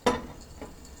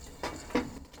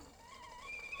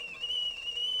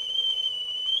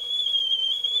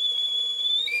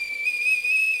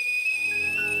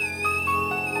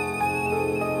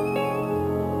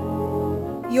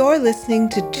You're listening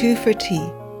to Two for Tea.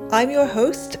 I'm your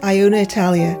host, Iona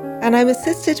Italia, and I'm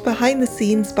assisted behind the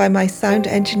scenes by my sound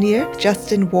engineer,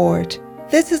 Justin Ward.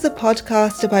 This is a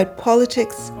podcast about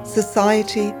politics,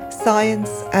 society,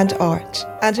 science, and art,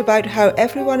 and about how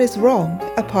everyone is wrong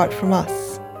apart from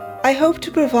us. I hope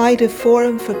to provide a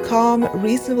forum for calm,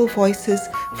 reasonable voices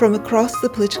from across the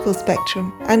political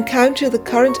spectrum and counter the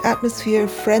current atmosphere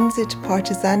of frenzied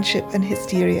partisanship and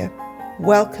hysteria.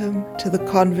 Welcome to the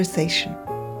conversation.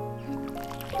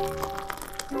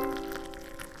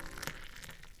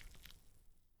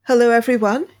 Hello,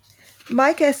 everyone.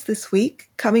 My guest this week,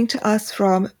 coming to us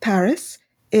from Paris,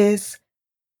 is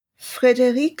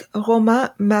Frédéric Romain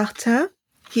Martin.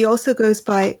 He also goes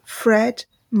by Fred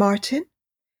Martin,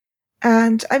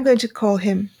 and I'm going to call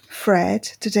him Fred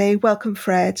today. Welcome,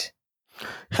 Fred.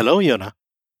 Hello, Iona.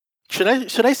 Should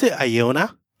I say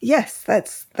Iona? Yes,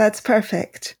 that's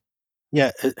perfect.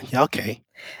 Yeah, okay.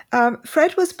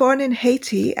 Fred was born in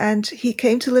Haiti, and he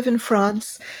came to live in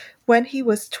France when he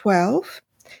was 12.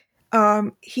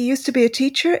 He used to be a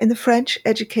teacher in the French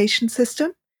education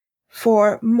system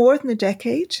for more than a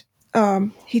decade.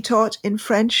 He taught in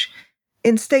French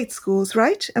in state schools,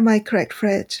 right? Am I correct,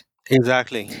 Fred?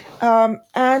 Exactly.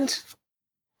 And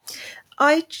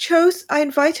I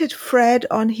invited Fred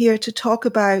on here to talk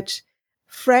about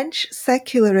French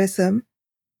secularism,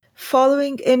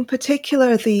 following in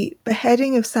particular the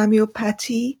beheading of Samuel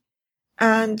Paty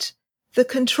and the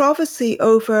controversy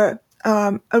over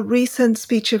a recent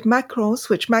speech of Macron's,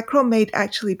 which Macron made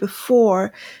actually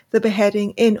before the beheading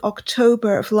in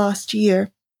October of last year,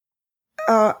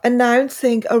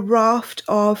 announcing a raft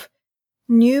of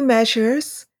new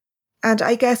measures and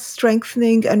I guess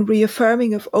strengthening and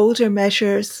reaffirming of older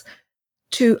measures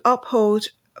to uphold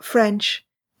French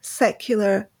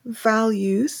secular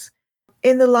values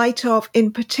in the light of,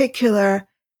 in particular,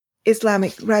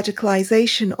 Islamic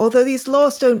radicalization, although these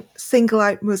laws don't single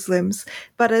out Muslims.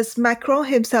 But as Macron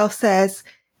himself says,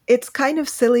 it's kind of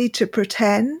silly to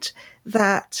pretend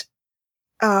that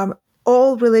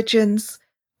all religions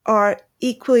are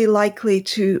equally likely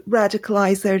to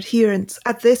radicalize their adherents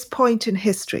at this point in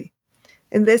history,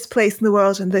 in this place in the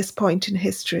world and this point in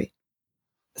history.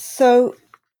 So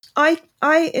I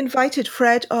invited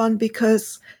Fred on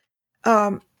because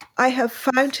I have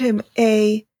found him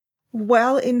a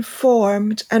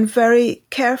well-informed and very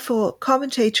careful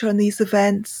commentator on these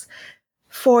events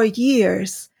for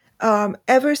years,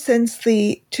 ever since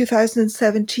the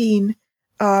 2017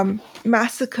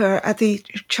 massacre at the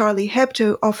Charlie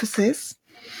Hebdo offices,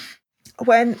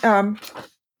 when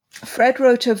Fred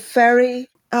wrote a very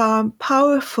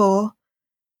powerful,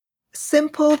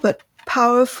 simple but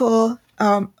powerful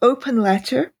open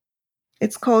letter.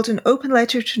 It's called An Open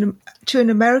Letter to an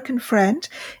American Friend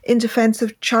in Defense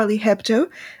of Charlie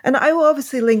Hebdo. And I will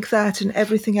obviously link that and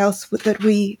everything else that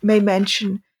we may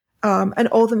mention and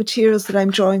all the materials that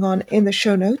I'm drawing on in the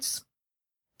show notes.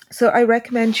 So I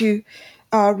recommend you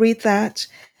read that.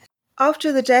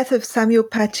 After the death of Samuel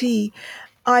Paty,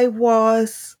 I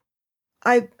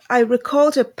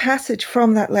recalled a passage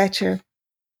from that letter.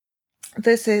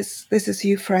 This is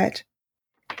you, Fred.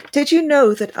 Did you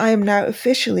know that I am now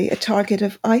officially a target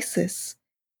of ISIS?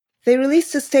 They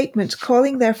released a statement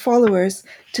calling their followers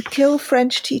to kill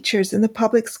French teachers in the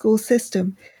public school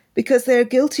system because they are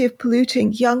guilty of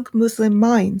polluting young Muslim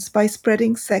minds by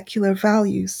spreading secular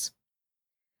values.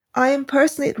 I am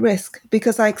personally at risk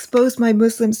because I expose my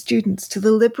Muslim students to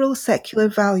the liberal secular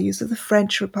values of the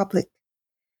French Republic.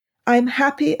 I am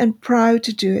happy and proud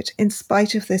to do it in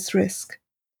spite of this risk.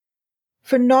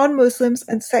 For non-Muslims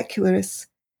and secularists,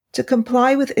 to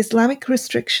comply with Islamic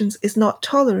restrictions is not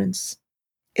tolerance,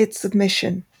 it's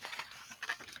submission.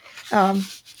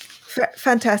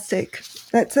 Fantastic.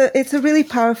 It's a really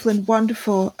powerful and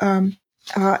wonderful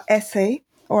essay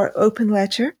or open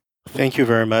letter. Thank you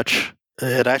very much.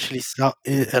 It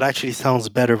actually sounds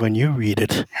better when you read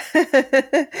it.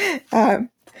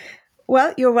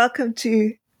 Well, you're welcome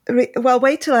to.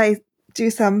 Wait till I do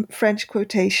some French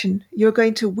quotation. You're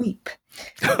going to weep.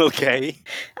 Okay.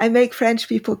 I make French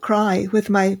people cry with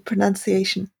my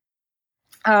pronunciation.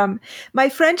 My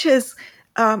French is,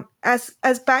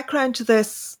 as background to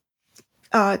this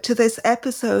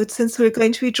episode, since we're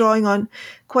going to be drawing on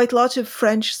quite a lot of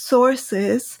French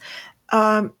sources,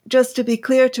 just to be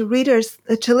clear to readers,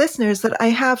 to listeners, that I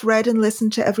have read and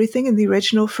listened to everything in the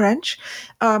original French.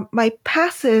 My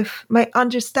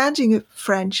understanding of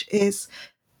French is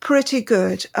pretty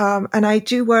good, and I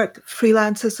do work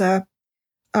freelance as a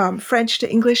French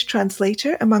to English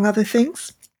translator, among other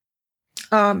things.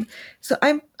 So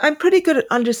I'm pretty good at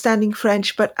understanding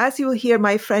French, but as you will hear,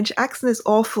 my French accent is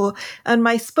awful, and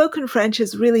my spoken French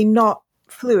is really not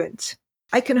fluent.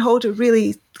 I can hold a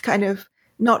really kind of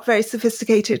not very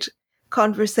sophisticated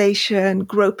conversation,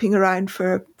 groping around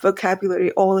for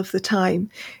vocabulary all of the time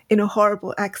in a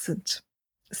horrible accent.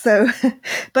 So,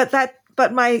 but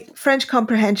my French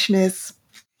comprehension is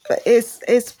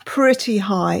pretty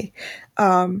high.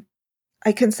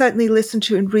 I can certainly listen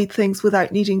to and read things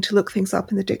without needing to look things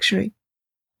up in the dictionary.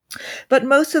 But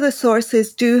most of the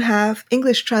sources do have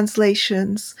English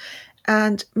translations,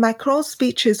 and Macron's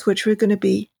speeches, which we're going to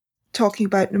be talking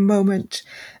about in a moment,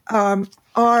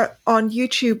 are on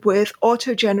YouTube with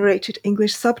auto-generated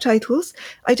English subtitles.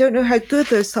 I don't know how good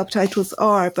those subtitles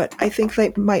are, but I think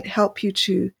they might help you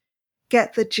to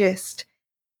get the gist.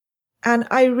 And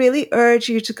I really urge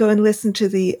you to go and listen to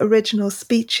the original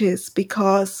speeches,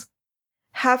 because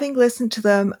having listened to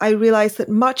them, I realized that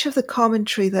much of the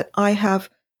commentary that I have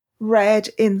read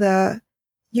in the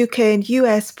UK and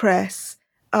US press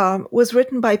was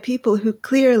written by people who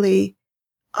clearly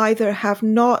either have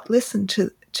not listened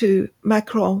to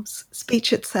Macron's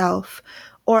speech itself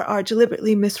or are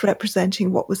deliberately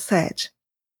misrepresenting what was said.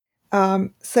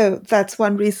 So that's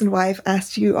one reason why I've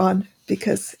asked you on,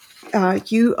 because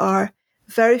you are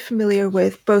very familiar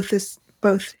with both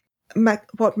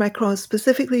what Macron is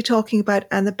specifically talking about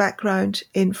and the background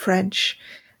in French,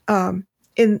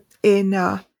 in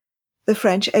the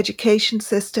French education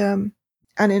system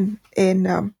and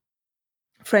in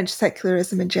French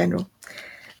secularism in general.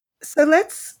 So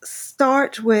let's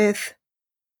start with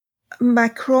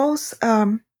Macron's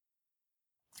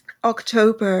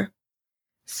October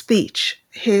speech,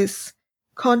 his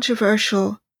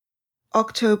controversial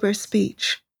October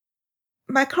speech.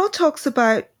 Macron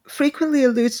frequently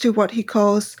alludes to what he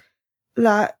calls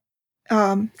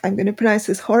I'm going to pronounce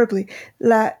this horribly,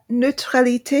 la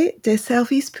neutralité des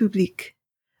services publics.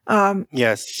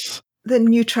 Yes. The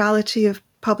neutrality of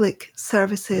public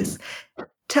services.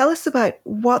 Tell us about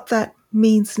what that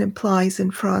means and implies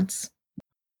in France.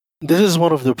 This is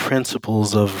one of the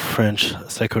principles of French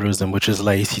secularism, which is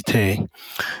laïcité.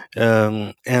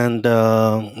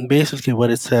 Basically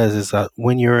what it says is that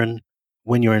when you're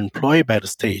employed by the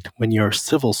state, when you're a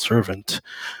civil servant,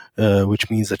 which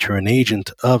means that you're an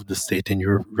agent of the state and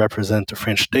you represent the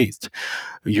French state,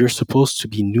 you're supposed to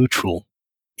be neutral.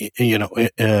 You're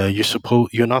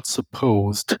not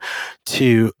supposed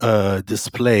to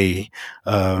display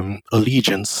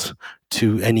allegiance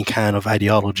to any kind of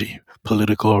ideology,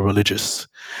 political or religious.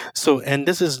 So, and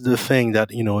this is the thing that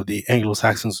the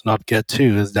Anglo-Saxons not get to,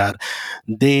 is that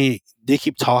they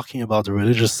keep talking about the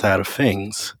religious side of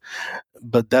things,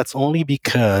 but that's only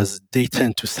because they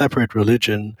tend to separate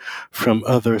religion from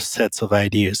other sets of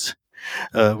ideas.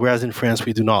 Whereas in France,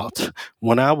 we do not.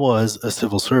 When I was a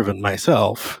civil servant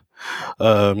myself,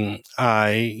 one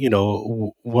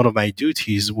of my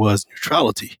duties was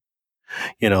neutrality,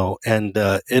 and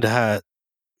it had.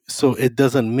 So it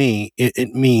doesn't mean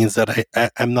it means that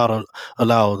I'm not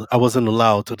allowed. I wasn't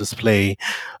allowed to display,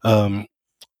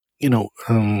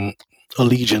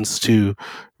 allegiance to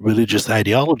religious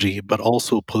ideology, but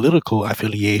also political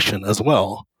affiliation as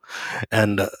well.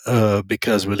 And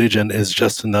because religion is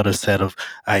just another set of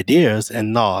ideas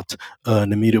and not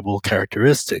an immutable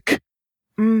characteristic.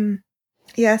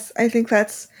 Yes, I think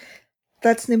that's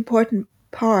an important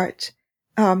part.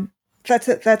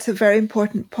 That's a very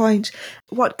important point.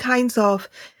 What kinds of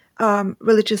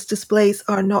religious displays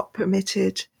are not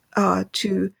permitted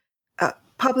to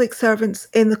public servants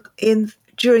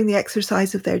during the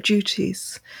exercise of their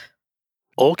duties?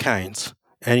 All kinds.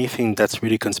 Anything that's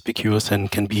really conspicuous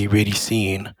and can be really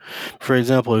seen. For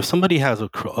example, if somebody has a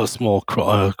small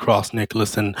cross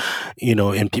necklace and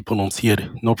and people don't see it,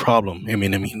 no problem. I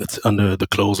mean, it's under the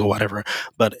clothes or whatever.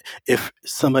 But if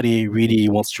somebody really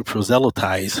wants to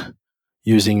proselytize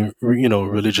using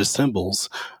religious symbols,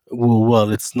 well,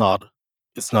 it's not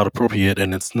appropriate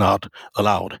and it's not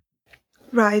allowed.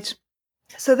 Right.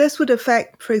 So this would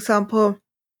affect, for example,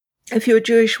 if you're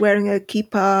Jewish, wearing a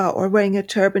kippah, or wearing a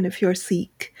turban if you're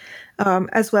Sikh,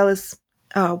 as well as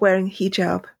wearing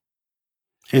hijab.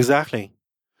 Exactly.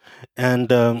 And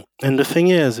the thing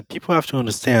is, people have to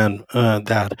understand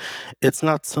that it's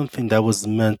not something that was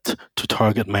meant to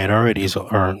target minorities,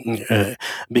 or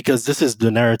because this is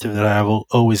the narrative that I will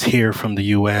always hear from the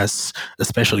U.S.,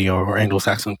 especially, or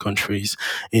Anglo-Saxon countries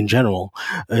in general.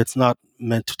 It's not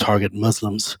meant to target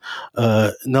Muslims.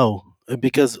 No,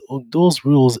 because those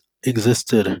rules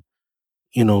existed,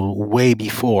 way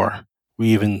before we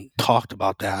even talked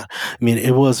about that. I mean,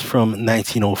 it was from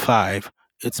 1905.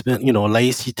 It's been,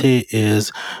 laïcité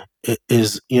is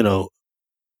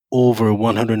over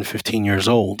 115 years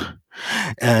old,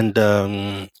 and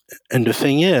the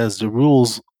thing is, the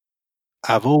rules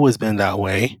have always been that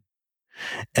way,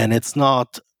 and it's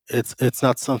not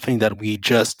something that we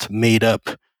just made up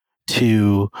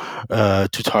to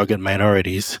target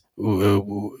minorities.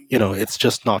 It's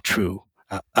just not true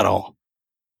at all.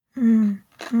 Mm,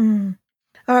 mm.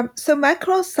 So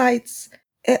Macron cites,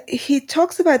 he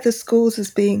talks about the schools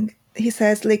as being, he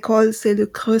says, l'école c'est le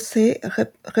creuset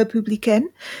républicain.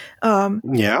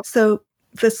 Yeah, So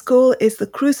the school is the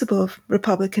crucible of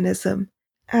republicanism.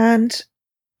 And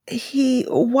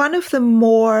one of the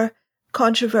more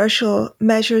controversial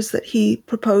measures that he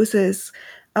proposes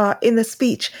in the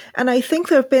speech, and I think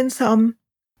there have been some,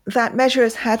 that measure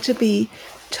has had to be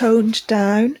toned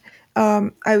down.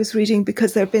 I was reading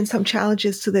because there have been some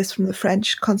challenges to this from the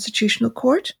French Constitutional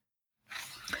Court.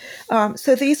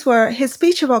 So these were his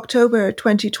speech of October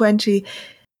 2020.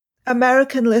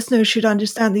 American listeners should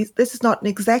understand this is not an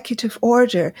executive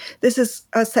order. This is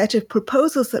a set of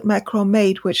proposals that Macron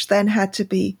made, which then had to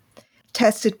be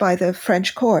tested by the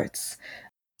French courts.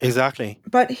 exactly.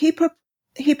 But he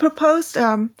proposed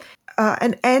an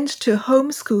end to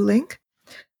homeschooling,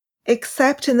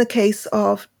 except in the case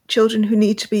of children who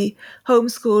need to be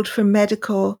homeschooled for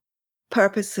medical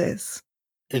purposes.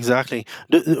 Exactly.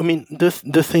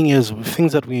 The thing is,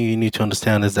 things that we need to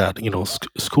understand is that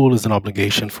school is an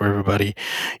obligation for everybody,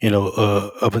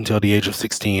 up until the age of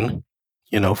 16.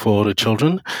 For the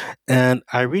children, and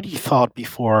I really thought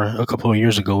before a couple of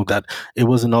years ago that it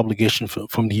was an obligation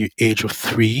from the age of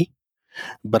 3,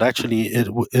 but actually it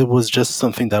was just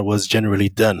something that was generally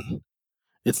done.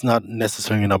 It's not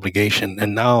necessarily an obligation,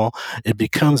 and now it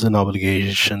becomes an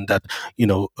obligation that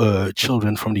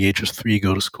children from the age of 3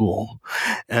 go to school.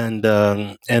 And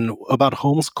about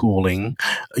homeschooling,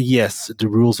 yes, the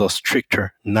rules are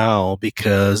stricter now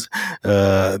because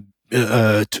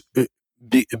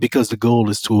because the goal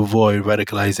is to avoid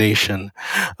radicalization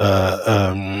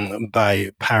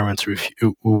by parents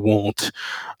who won't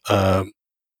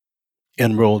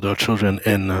enroll their children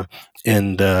in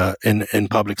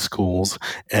public schools.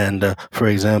 And for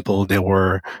example, there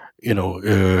were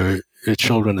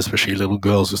children, especially little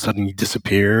girls, who suddenly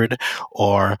disappeared,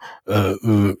 or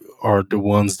who are the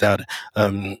ones that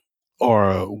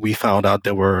or we found out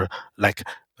there were like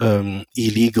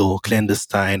illegal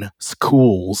clandestine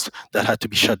schools that had to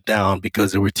be shut down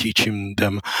because they were teaching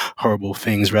them horrible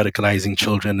things, radicalizing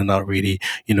children, and not really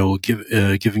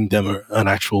giving them an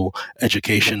actual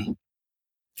education,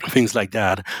 things like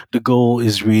that. The goal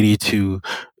is really to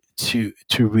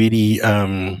really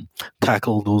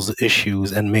tackle those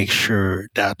issues and make sure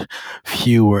that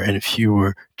fewer and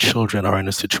fewer children are in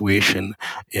a situation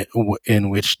in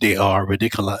which they are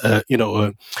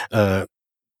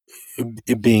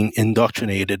being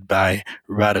indoctrinated by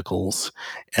radicals,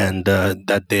 and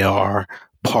that they are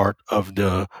part of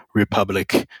the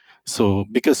republic. So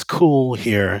because school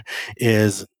here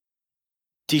is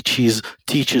teaches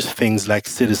things like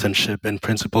citizenship and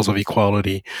principles of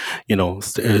equality.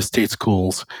 State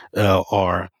schools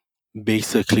are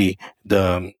basically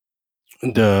the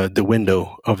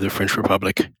window of the French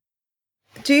Republic.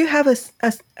 Do you have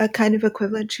a kind of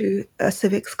equivalent to a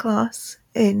civics class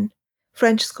in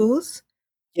French schools?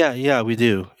 Yeah, we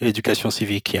do. Education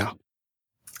civique, yeah.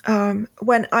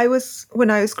 When I was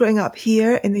growing up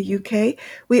here in the UK,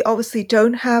 we obviously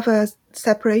don't have a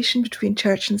separation between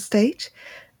church and state.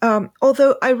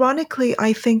 Although, ironically,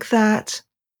 I think that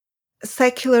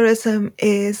secularism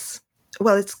is,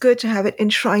 well, it's good to have it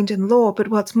enshrined in law, but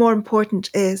what's more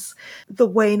important is the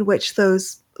way in which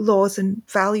those laws and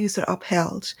values are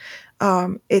upheld.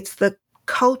 It's the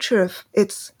culture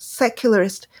it's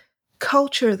secularist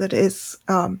culture that is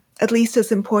at least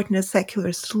as important as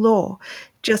secularist law,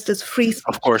 just as free speech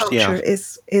Of course, culture yeah.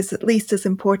 is at least as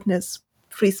important as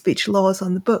free speech laws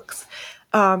on the books.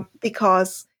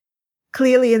 Because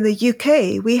clearly in the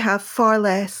UK, we have far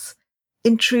less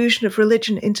intrusion of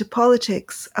religion into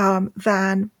politics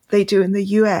than they do in the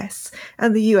US.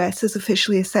 And the US is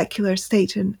officially a secular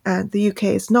state, and the UK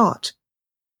is not.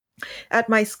 At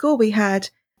my school, we had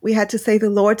to say the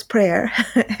Lord's Prayer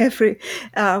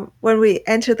when we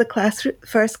entered the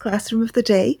first classroom of the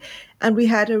day, and we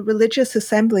had a religious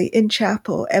assembly in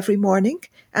chapel every morning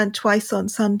and twice on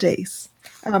Sundays.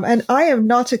 And I am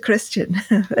not a Christian,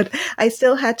 but I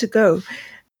still had to go.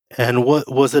 And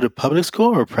what was it, a public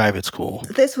school or a private school?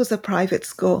 This was a private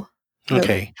school.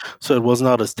 Okay, so it was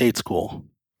not a state school.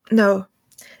 No.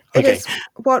 It Okay. is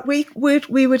what we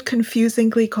would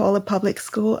confusingly call a public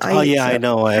school. I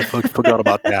know. I forgot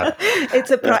about that.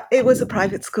 It was a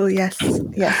private school. Yes.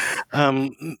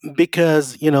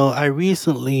 Because I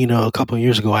recently, a couple of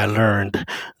years ago, I learned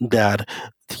that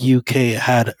the UK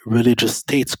had religious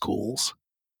state schools,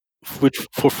 which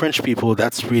for French people,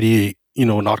 that's really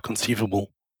not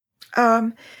conceivable.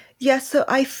 Yes, so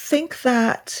I think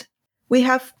that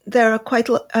there are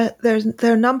there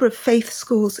are a number of faith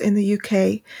schools in the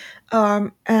UK,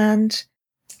 and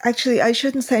actually I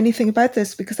shouldn't say anything about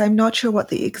this because I'm not sure what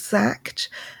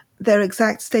their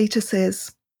exact status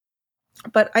is,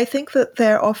 but I think that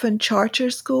they're often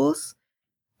charter schools,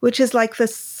 which is like the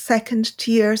second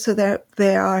tier. So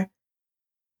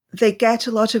they get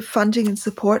a lot of funding and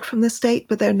support from the state,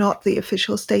 but they're not the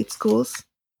official state schools.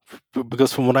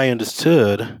 Because from what I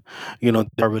understood, there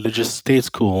are religious state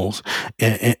schools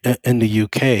in the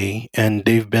UK, and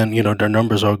they've been, their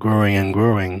numbers are growing and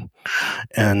growing.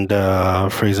 And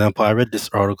for example, I read this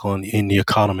article in The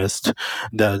Economist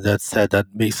that said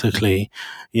that basically,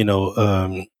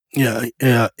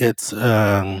 it's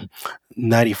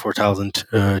 94,000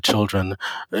 children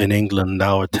in England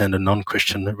now attend a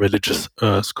non-Christian religious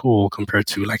school compared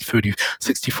to like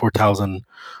 64,000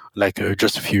 like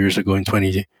just a few years ago in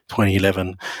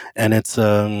 2011. And it's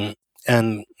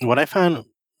and what I found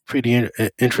pretty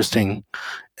interesting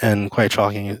and quite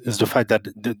shocking is the fact that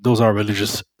those are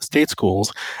religious state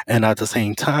schools, and at the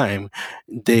same time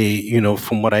they,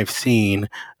 from what I've seen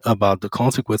about the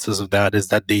consequences of that, is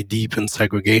that they deepen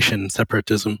segregation and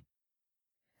separatism.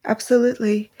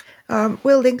 Absolutely.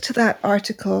 We'll link to that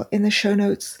article in the show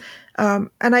notes. And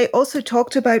I also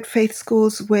talked about faith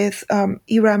schools with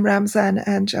Iram Ramzan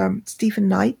and Stephen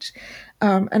Knight,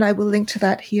 and I will link to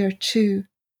that here too.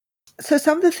 So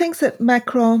some of the things that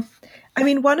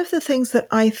one of the things that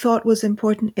I thought was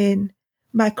important in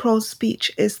Macron's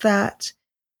speech is that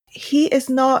he is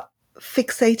not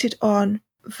fixated on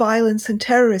violence and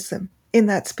terrorism in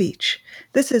that speech.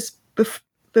 This is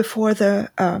before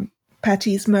the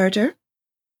Paty's murder,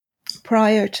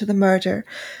 prior to the murder.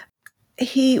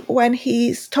 When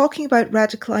he's talking about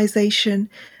radicalization,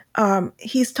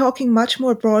 he's talking much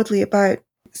more broadly about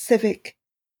civic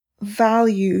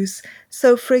values.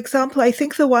 So, for example, I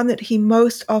think the one that he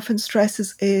most often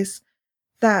stresses is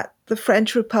that the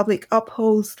French Republic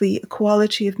upholds the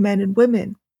equality of men and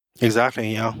women.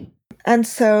 Exactly, yeah. And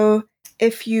so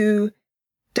if you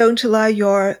don't allow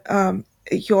your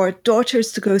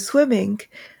daughters to go swimming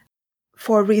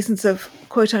for reasons of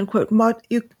quote unquote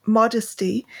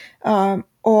modesty,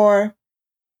 or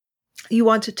you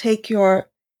want to take your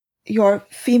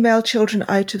female children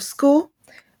out of school,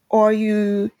 or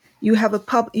you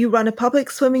run a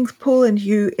public swimming pool and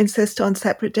you insist on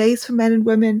separate days for men and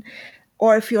women,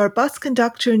 or if you're a bus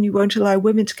conductor and you won't allow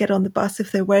women to get on the bus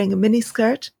if they're wearing a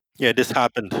miniskirt. Yeah, this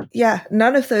happened. Yeah,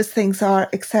 none of those things are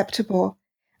acceptable.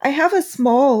 I have a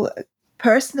small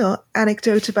personal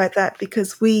anecdote about that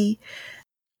because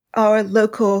our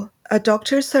local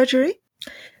doctor's surgery,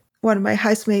 one of my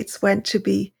housemates went to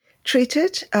be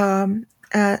treated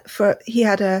he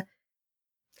had a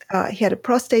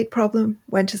prostate problem,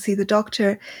 went to see the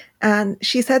doctor, and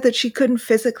she said that she couldn't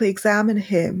physically examine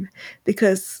him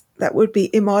because that would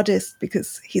be immodest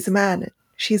because he's a man and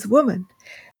she's a woman.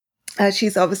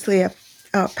 She's obviously a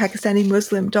Pakistani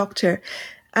Muslim doctor.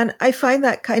 And I find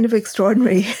that kind of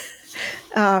extraordinary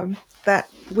that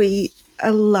we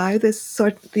allow these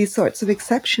sorts of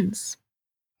exceptions.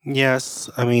 Yes,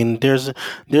 I mean there's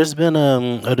been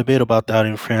a debate about that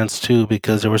in France too,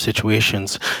 because there were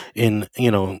situations in,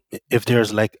 if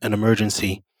there's like an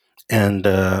emergency and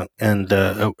a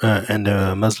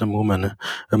Muslim woman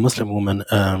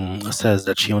says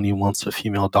that she only wants a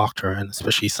female doctor, and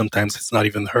especially sometimes it's not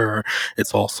even her,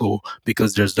 it's also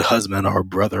because there's the husband or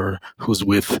brother who's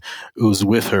with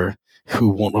her, who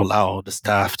won't allow the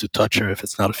staff to touch her if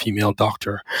it's not a female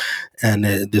doctor, and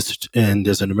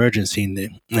there's an emergency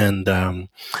and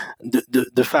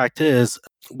the fact is,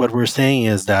 what we're saying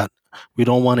is that we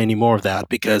don't want any more of that,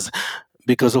 because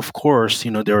of course,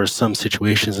 there are some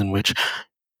situations in which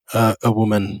a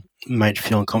woman might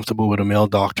feel uncomfortable with a male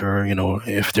doctor,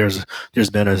 if there's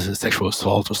been a sexual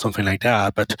assault or something like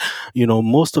that. But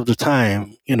most of the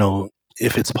time,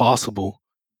 if it's possible,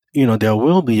 there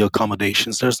will be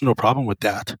accommodations. There's no problem with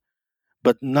that,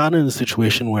 but not in a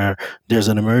situation where there's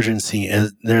an emergency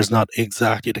and there's not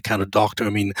exactly the kind of doctor.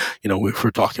 I mean, if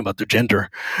we're talking about the gender,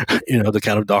 the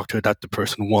kind of doctor that the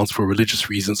person wants for religious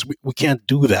reasons, we can't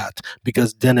do that,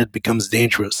 because then it becomes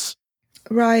dangerous.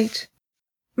 Right.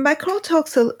 Macron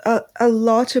talks a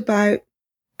lot about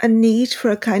a need for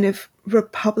a kind of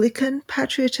Republican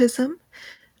patriotism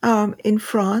in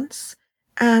France.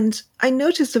 And I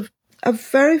noticed a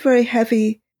very, very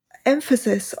heavy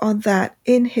emphasis on that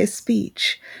in his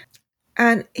speech.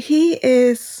 And he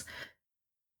says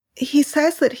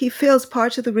that he feels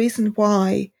part of the reason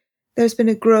why there's been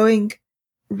a growing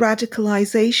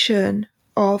radicalization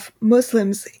of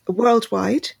Muslims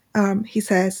worldwide. He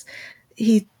says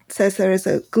he says there is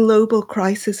a global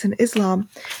crisis in Islam,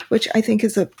 which I think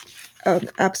is an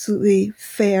absolutely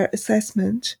fair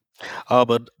assessment.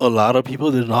 But a lot of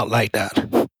people did not like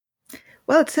that.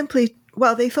 Well,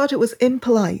 they thought it was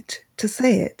impolite to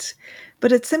say it,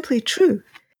 but it's simply true.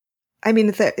 I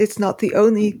mean, it's not the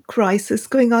only crisis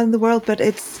going on in the world, but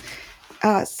it's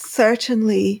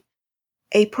certainly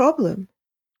a problem.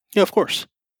 Yeah, of course.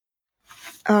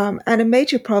 And a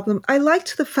major problem. I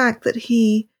liked the fact that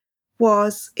he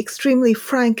was extremely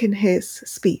frank in his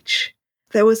speech.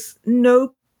 There was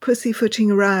no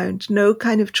pussyfooting around, no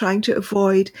kind of trying to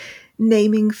avoid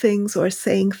naming things or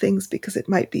saying things because it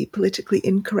might be politically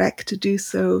incorrect to do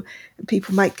so, and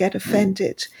people might get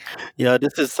offended. Yeah,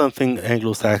 this is something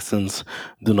Anglo-Saxons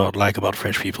do not like about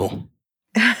French people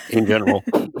in general.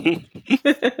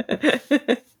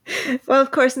 Well, of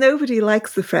course, nobody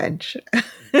likes the French.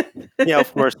 Yeah,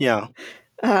 of course, yeah.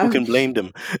 Who can blame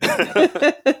them?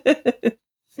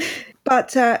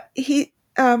 But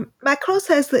Macron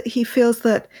says that he feels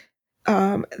that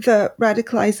the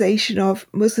radicalization of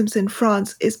Muslims in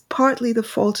France is partly the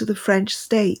fault of the French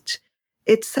state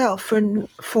itself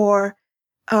for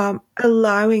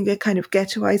allowing a kind of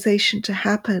ghettoization to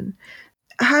happen.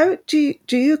 How do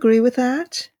you agree with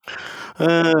that?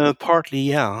 Partly,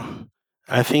 yeah.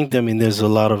 I think, there's a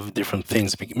lot of different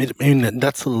things.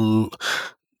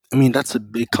 That's a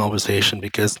big conversation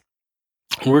because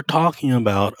we're talking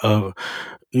about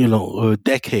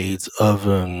decades of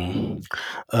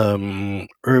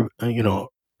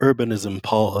urbanism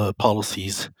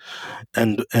policies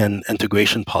and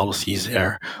integration policies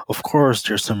there. Of course,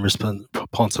 there's some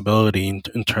responsibility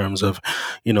in terms of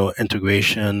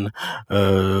integration,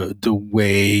 the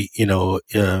way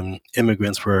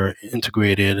immigrants were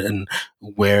integrated and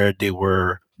where they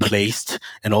were placed,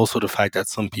 and also the fact that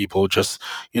some people just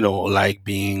like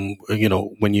being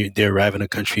when they arrive in a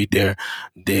country, they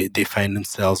find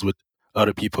themselves with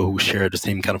other people who share the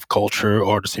same kind of culture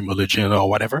or the same religion or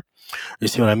whatever. You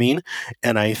see what I mean?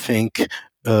 And I think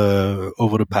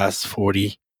over the past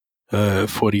 40,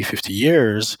 50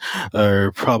 years,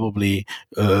 probably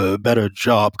a better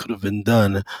job could have been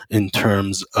done in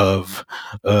terms of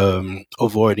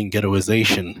avoiding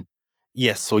ghettoization.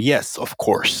 Yes, of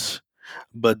course.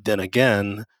 But then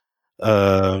again,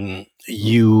 there's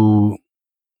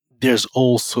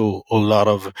also a lot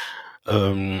of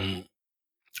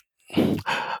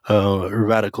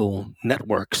radical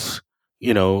networks,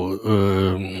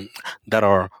 that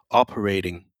are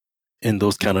operating in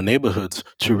those kind of neighborhoods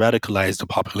to radicalize the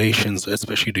populations,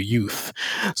 especially the youth.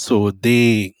 So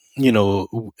there's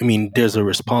a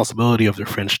responsibility of the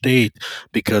French state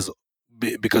because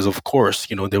of course,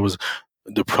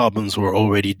 the problems were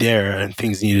already there and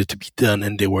things needed to be done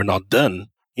and they were not done.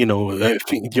 I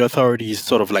think the authorities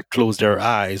sort of like closed their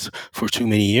eyes for too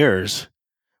many years.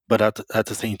 But at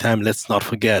the same time, let's not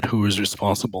forget who is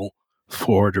responsible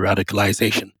for the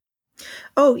radicalization.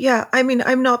 Oh yeah, I mean,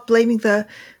 I'm not blaming the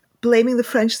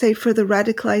French state for the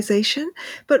radicalization,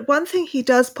 but one thing he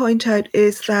does point out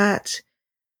is that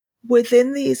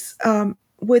within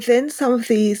some of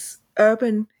these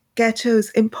urban ghettos,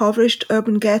 impoverished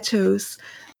urban ghettos,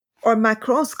 or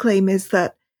Macron's claim is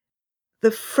that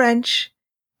the French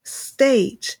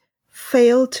state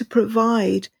failed to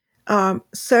provide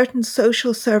certain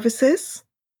social services,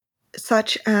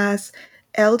 such as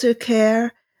elder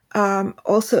care,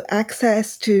 also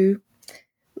access to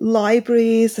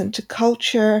libraries and to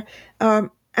culture,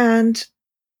 and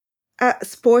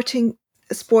sporting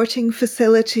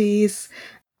facilities.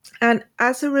 And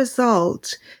as a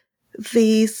result,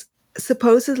 these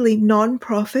supposedly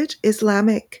non-profit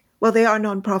Islamic, well, they are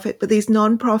non-profit, but these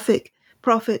non-profit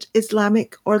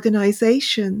Islamic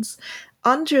organizations,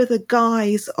 under the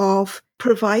guise of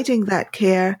providing that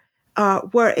care,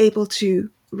 were able to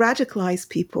radicalize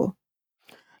people.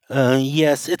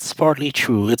 Yes, it's partly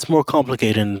true. It's more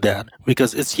complicated than that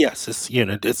because it's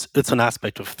an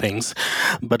aspect of things,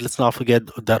 but let's not forget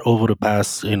that over the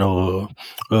past 10,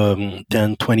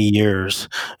 20 years,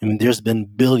 there's been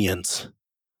billions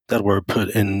that were put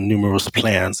in numerous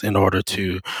plans in order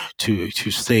to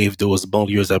save those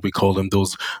banlieues, that we call them,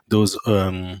 those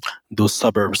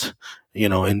suburbs,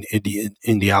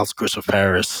 in the outskirts of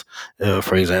Paris,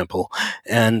 for example.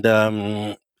 And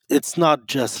it's not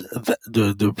just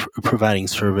the providing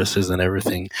services and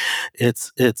everything.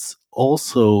 It's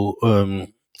also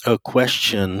a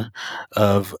question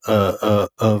of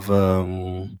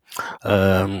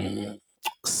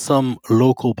some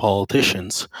local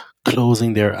politicians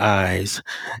closing their eyes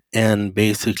and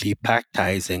basically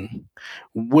pactizing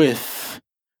with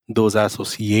those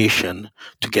associations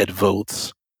to get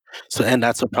votes So, and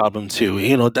that's a problem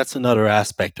too. That's another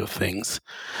aspect of things,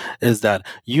 is that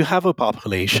you have a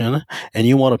population and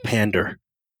you want to pander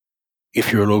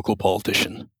if you're a local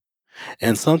politician.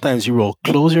 And sometimes you will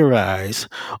close your eyes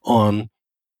on,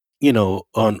 illiberal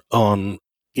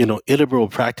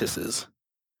practices,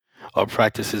 or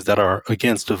practices that are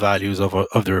against the values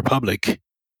of the republic,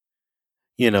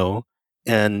 you know,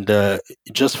 and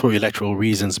just for electoral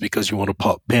reasons, because you want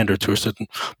to pander to a certain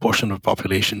portion of the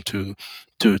population to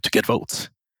get votes,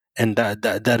 and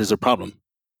that is a problem.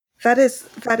 That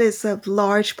is a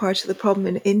large part of the problem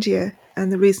in India,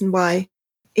 and the reason why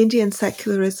Indian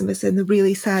secularism is in the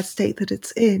really sad state that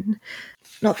it's in.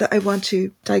 Not that I want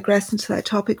to digress into that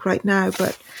topic right now,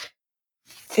 but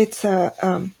it's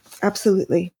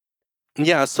absolutely.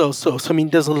 Yeah, so I mean,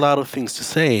 there's a lot of things to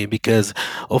say, because,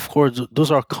 of course, those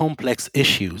are complex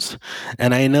issues,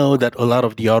 and I know that a lot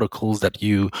of the articles that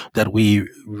we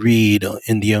read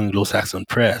in the Anglo-Saxon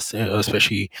press,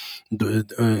 especially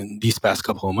these past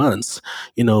couple of months,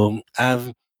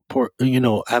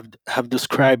 have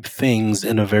described things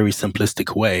in a very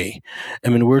simplistic way. I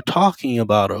mean, we're talking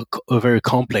about a very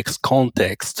complex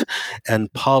context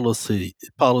and policies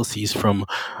from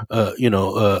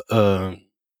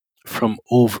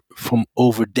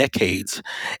over decades,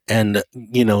 and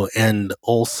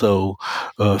also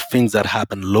things that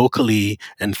happen locally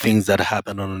and things that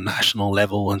happen on a national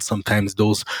level, and sometimes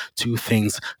those two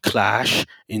things clash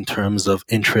in terms of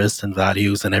interests and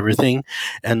values and everything.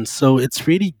 And so it's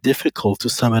really difficult to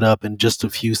sum it up in just a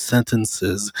few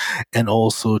sentences, and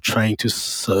also trying to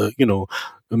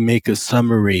make a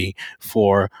summary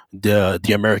for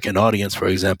the American audience. For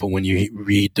example, when you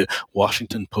read the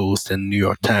Washington Post and New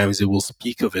York Times, it will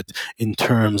speak of it in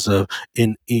terms of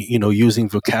using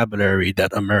vocabulary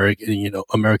that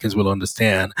Americans will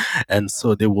understand, and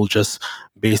so they will just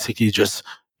basically just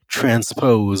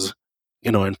transpose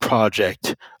and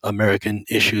project American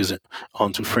issues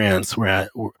onto France,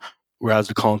 whereas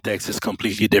the context is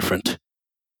completely different.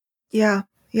 Yeah,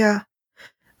 yeah.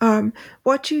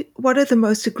 What are the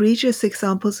most egregious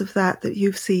examples of that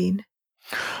you've seen?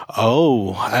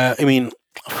 Oh, I mean,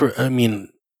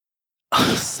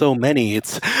 so many.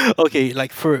 It's okay.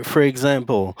 Like, for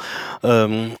example,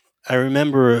 I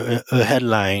remember a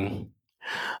headline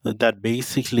that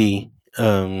basically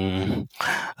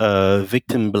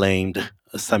victim blamed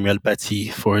Samuel Paty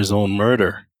for his own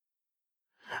murder.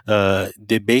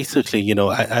 They basically,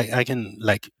 I can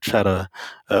like try to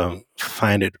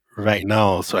find it right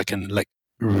now so I can like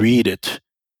read it.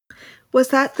 Was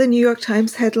that the New York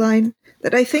Times headline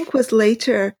that I think was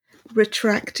later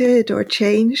retracted or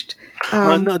changed?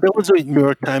 No, there was a New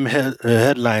York Times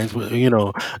headlines,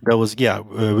 that was, yeah,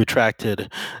 retracted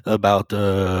about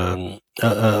the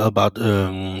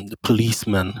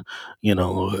policemen,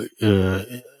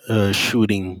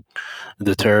 shooting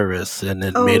the terrorists, and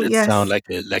it Oh, made it sound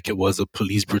yes, like it was a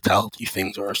police brutality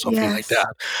thing or something like yes.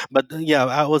 that. But yeah,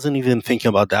 I wasn't even thinking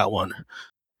about that one.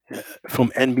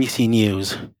 From NBC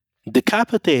News.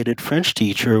 Decapitated French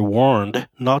teacher warned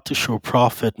not to show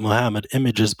Prophet Muhammad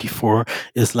images before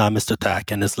Islamist attack,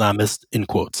 and Islamist in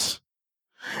quotes.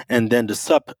 And then the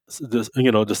sub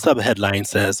headline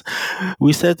says,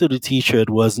 "We said to the teacher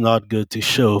it was not good to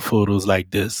show photos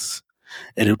like this,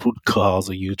 and it would cause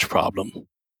a huge problem."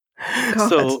 God.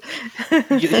 So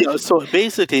so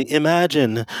basically,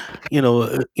 imagine,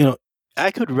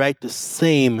 I could write the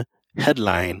same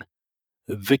headline,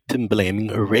 victim blaming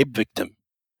a rape victim.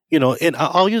 And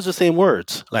I'll use the same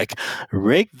words, like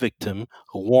rape victim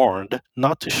warned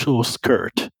not to show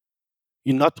skirt,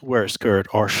 not to wear a skirt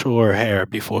or show her hair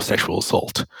before sexual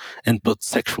assault, and put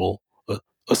sexual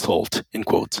assault in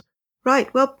quotes.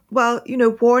 Right. Well,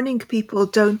 warning people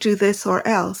don't do this or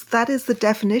else. That is the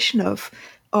definition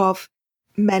of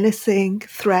menacing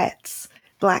threats,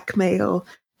 blackmail,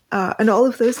 and all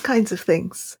of those kinds of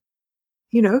things.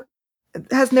 You know,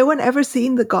 has no one ever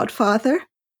seen The Godfather?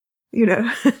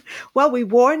 Well, we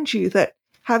warned you that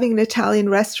having an Italian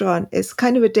restaurant is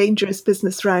kind of a dangerous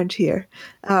business around here.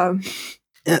 Um,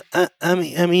 I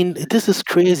mean, this is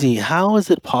crazy. How is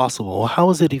it possible? How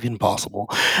is it even possible?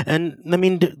 And I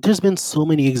mean, there's been so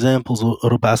many examples over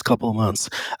the past couple of months.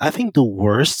 I think the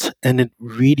worst, and it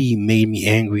really made me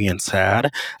angry and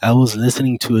sad. I was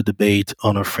listening to a debate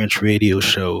on a French radio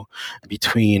show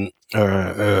between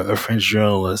a French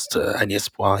journalist, Agnès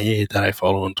Poirier, that I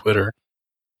follow on Twitter,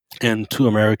 and two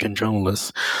American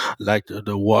journalists, like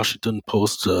the Washington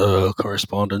Post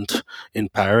correspondent in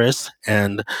Paris,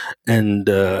 and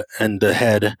the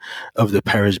head of the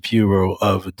Paris bureau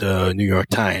of the New York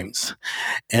Times.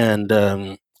 And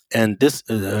And this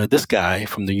guy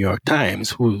from the New York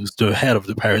Times, who's the head of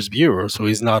the Paris bureau, so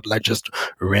he's not like just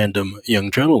a random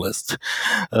young journalist,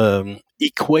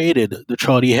 equated the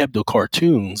Charlie Hebdo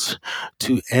cartoons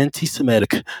to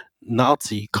anti-Semitic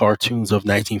Nazi cartoons of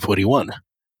 1941.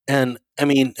 And I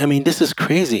mean, this is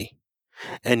crazy.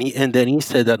 And then he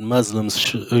said that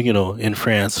Muslims, in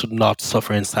France, should not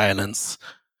suffer in silence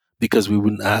because we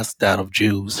wouldn't ask that of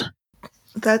Jews.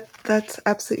 That's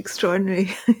absolutely extraordinary.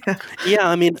 Yeah. Yeah,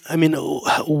 I mean,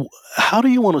 how do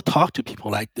you want to talk to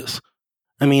people like this?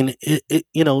 I mean,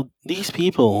 these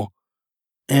people.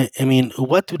 I mean,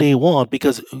 what do they want?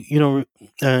 Because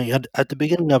at the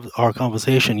beginning of our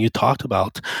conversation, you talked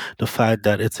about the fact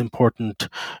that it's important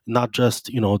not just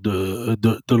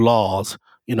the laws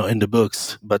in the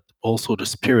books, but also the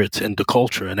spirit and the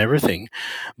culture and everything.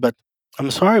 But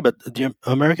I'm sorry, but the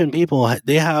American people,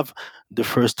 they have the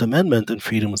First Amendment and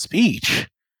freedom of speech.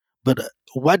 But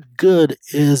what good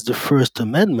is the First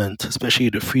Amendment, especially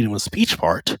the freedom of speech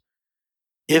part,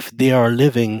 if they are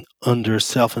living under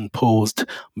self-imposed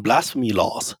blasphemy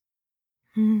laws?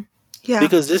 Yeah.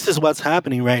 Because this is what's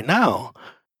happening right now.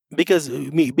 Because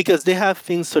they have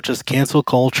things such as cancel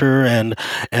culture and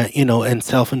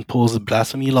self-imposed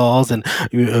blasphemy laws, and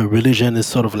religion is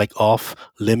sort of like off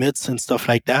limits and stuff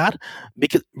like that.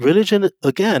 Because religion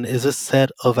again is a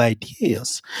set of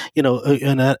ideas,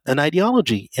 an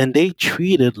ideology, and they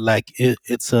treat it like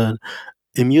it's an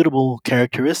immutable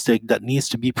characteristic that needs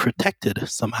to be protected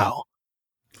somehow.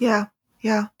 Yeah.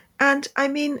 Yeah. And I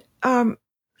mean,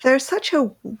 there's such a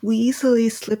weaselly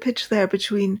slippage there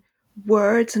between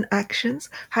words and actions.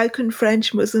 How can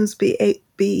French Muslims be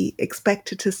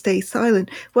expected to stay silent?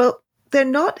 Well, they're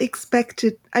not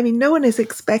expected. I mean, no one is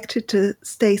expected to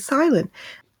stay silent.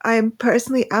 I am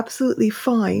personally absolutely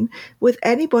fine with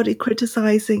anybody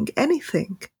criticizing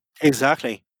anything.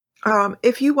 Exactly.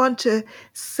 If you want to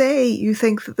say you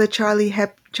think that the Charlie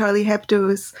Hebdo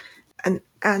is an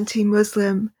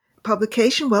anti-Muslim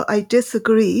publication, well, I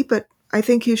disagree, but I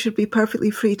think you should be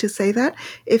perfectly free to say that.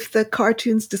 If the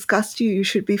cartoons disgust you, you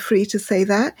should be free to say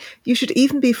that. You should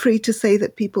even be free to say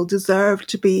that people deserve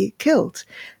to be killed.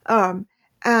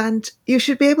 And you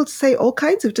should be able to say all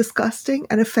kinds of disgusting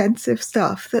and offensive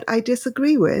stuff that I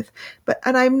disagree with.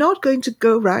 And I'm not going to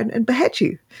go around and behead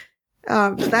you.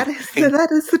 That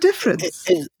is the difference.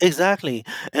 Exactly.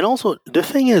 And also, the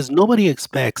thing is, nobody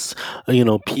expects,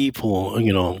 people,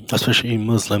 especially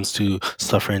Muslims, to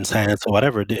suffer in silence or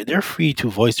whatever. They're free to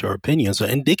voice their opinions,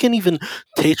 and they can even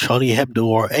take Charlie Hebdo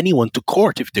or anyone to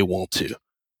court if they want to.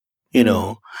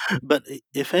 But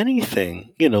if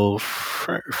anything,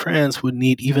 France would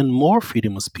need even more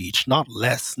freedom of speech, not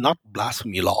less, not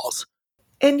blasphemy laws.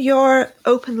 In your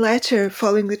open letter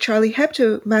following the Charlie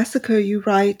Hebdo massacre, you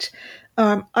write,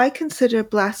 I consider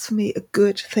blasphemy a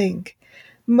good thing.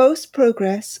 Most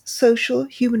progress, social,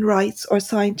 human rights, or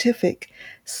scientific,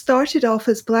 started off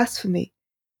as blasphemy.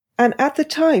 And at the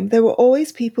time, there were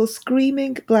always people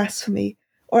screaming blasphemy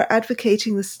or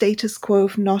advocating the status quo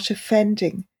of not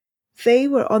offending. They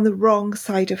were on the wrong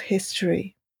side of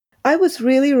history. I was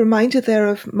really reminded there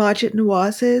of Maajid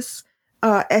Nawaz's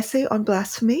essay on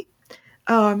blasphemy.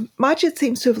 Maajid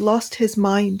seems to have lost his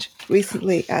mind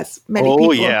recently, as many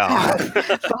people have.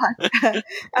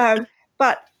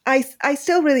 But I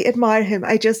still really admire him.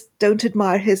 I just don't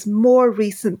admire his more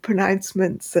recent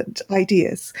pronouncements and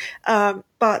ideas.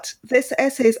 But this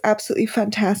essay is absolutely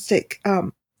fantastic.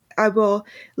 I will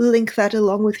link that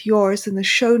along with yours in the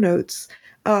show notes.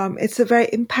 It's a very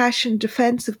impassioned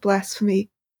defense of blasphemy.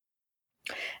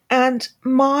 And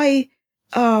my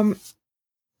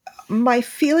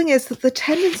feeling is that the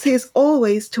tendency is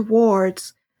always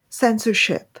towards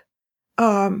censorship.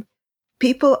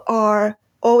 People are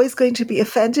always going to be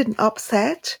offended and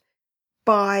upset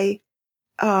by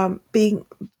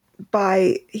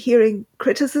hearing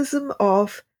criticism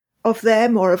of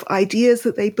them or of ideas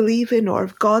that they believe in or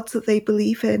of gods that they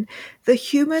believe in. The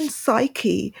human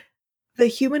psyche, the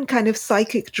human kind of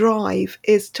psychic drive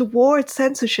is towards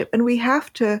censorship, and we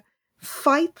have to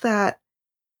fight that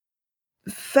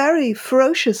very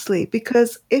ferociously,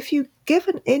 because if you give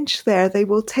an inch there, they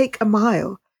will take a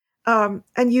mile. And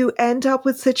you end up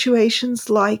with situations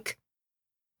like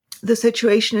the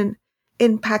situation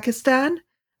in Pakistan,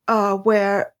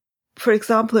 where, for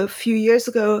example, a few years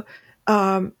ago,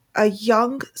 a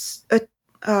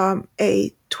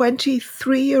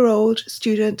 23-year-old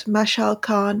student, Mashal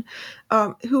Khan,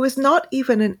 who was not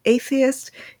even an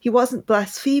atheist, he wasn't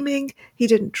blaspheming, he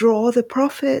didn't draw the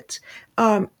prophet,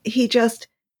 he just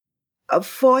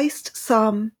voiced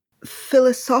some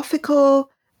philosophical,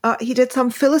 he did some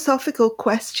philosophical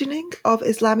questioning of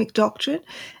Islamic doctrine,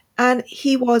 and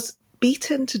he was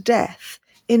beaten to death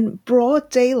in broad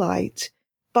daylight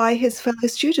by his fellow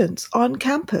students on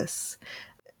campus.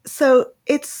 So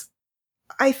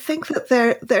I think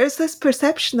that there's this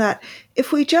perception that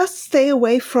if we just stay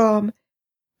away from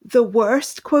the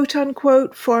worst, quote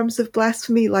unquote, forms of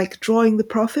blasphemy, like drawing the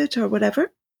prophet or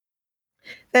whatever,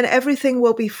 then everything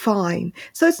will be fine.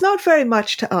 So it's not very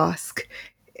much to ask.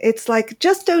 It's like,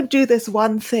 just don't do this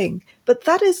one thing. But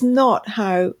that is not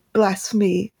how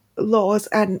blasphemy laws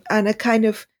and a kind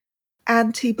of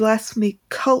anti-blasphemy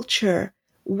culture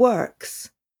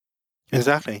works.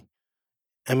 Exactly.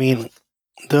 I mean,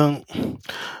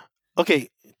 okay,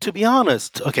 to be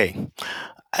honest, okay,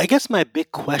 I guess my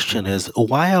big question is,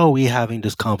 why are we having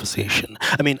this conversation?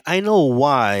 I mean, I know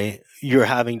why you're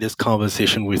having this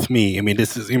conversation with me. I mean,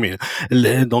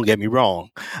 don't get me wrong.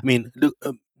 I mean,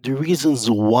 the reasons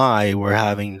why we're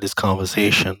having this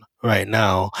conversation right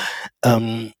now,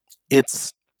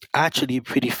 it's actually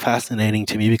pretty fascinating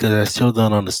to me because I still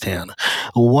don't understand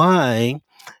why.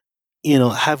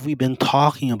 Have we been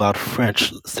talking about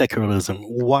French secularism?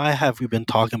 Why have we been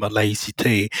talking about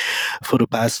laïcité for the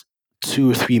past 2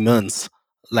 or 3 months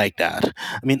like that?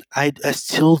 I mean, I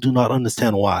still do not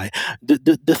understand why.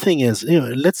 The thing is,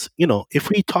 if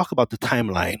we talk about the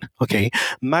timeline, okay,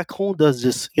 Macron does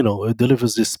this,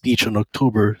 delivers this speech on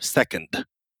October 2nd,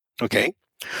 okay?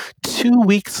 2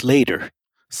 weeks later,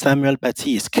 Samuel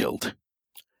Paty is killed.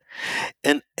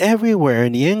 And everywhere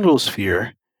in the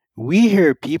Anglosphere, we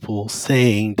hear people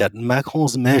saying that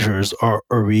Macron's measures are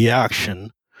a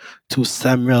reaction to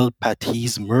Samuel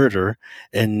Paty's murder,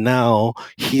 and now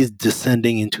he's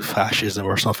descending into fascism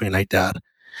or something like that.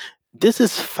 This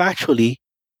is factually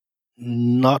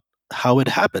not how it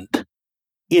happened.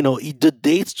 The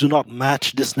dates do not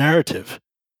match this narrative.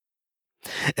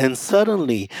 And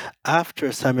suddenly,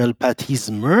 after Samuel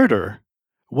Paty's murder,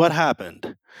 what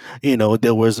happened?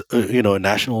 There was a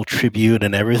national tribute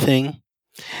and everything.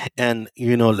 And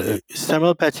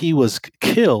Samuel Paty was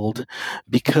killed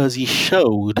because he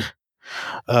showed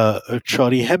a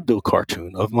Charlie Hebdo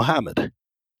cartoon of Muhammad.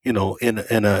 In a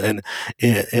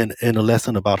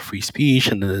lesson about free speech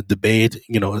and the debate,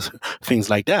 things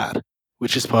like that,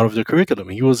 which is part of the curriculum.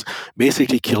 He was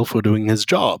basically killed for doing his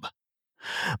job.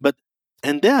 But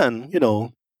and then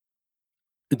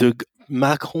the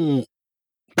Macron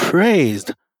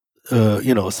praised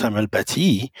Samuel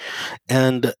Paty,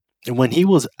 and when he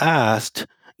was asked,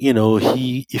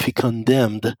 if he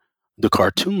condemned the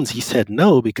cartoons, he said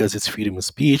no because it's freedom of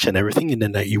speech and everything, and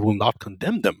then that you will not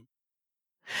condemn them.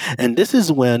 And this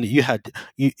is when you had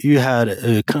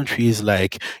countries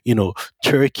like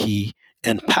Turkey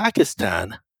and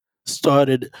Pakistan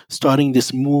starting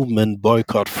this movement,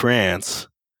 boycott France,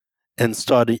 and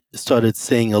started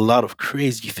saying a lot of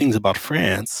crazy things about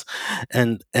France,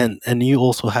 and you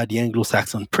also had the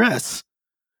Anglo-Saxon press,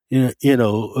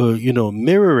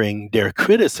 mirroring their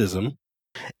criticism,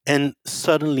 and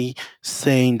suddenly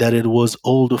saying that it was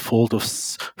all the fault of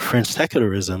French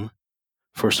secularism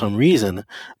for some reason,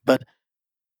 but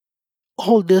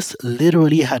all this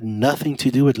literally had nothing to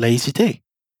do with laïcité.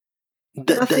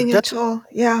 Nothing at all.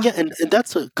 Yeah. Yeah, and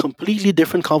that's a completely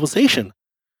different conversation.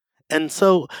 And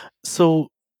so I'm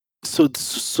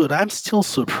still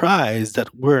surprised that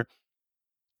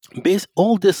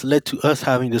all this led to us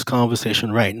having this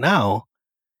conversation right now,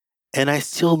 and I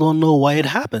still don't know why it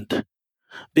happened.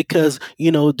 Because,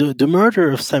 the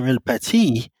murder of Samuel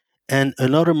Paty and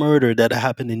another murder that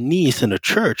happened in Nice in a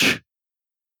church,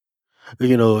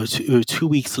 2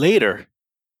 weeks later,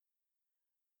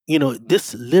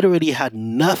 this literally had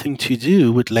nothing to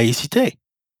do with laïcité.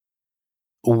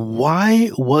 Why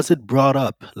was it brought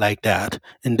up like that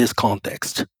in this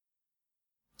context?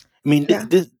 I mean, Yeah.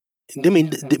 that's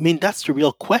the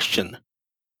real question,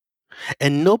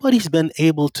 and nobody's been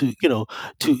able to,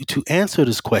 to answer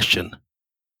this question,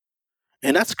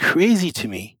 and that's crazy to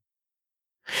me.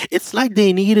 It's like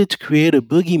they needed to create a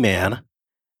boogeyman,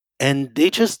 and they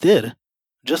just did,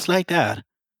 just like that,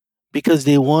 because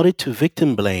they wanted to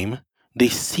victim blame. They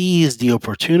seized the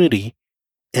opportunity,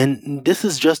 and this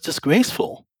is just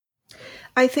disgraceful.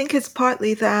 I think it's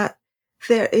partly that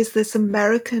there is this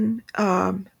American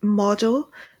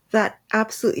model that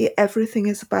absolutely everything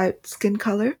is about skin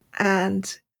color,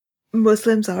 and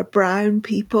Muslims are brown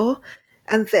people,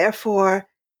 and therefore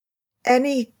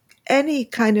any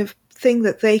kind of thing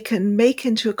that they can make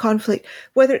into a conflict,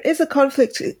 whether it is a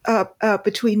conflict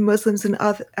between Muslims and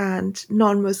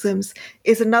non-Muslims,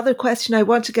 is another question I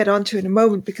want to get onto in a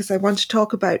moment, because I want to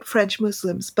talk about French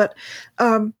Muslims. But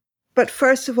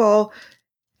first of all,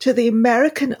 to the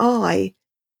American eye,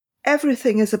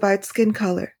 everything is about skin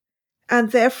color.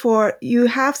 and therefore you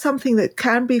have something that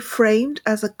can be framed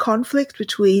as a conflict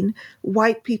between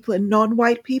white people and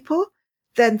non-white people,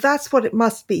 then that's what it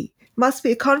must be. It must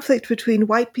be a conflict between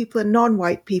white people and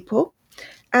non-white people.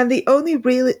 And the only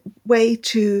real way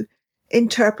to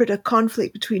interpret a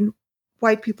conflict between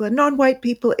white people and non-white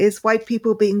people is white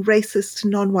people being racist to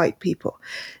non-white people.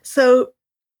 So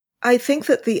I think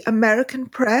that the American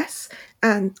press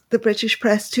and the British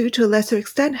press too, to a lesser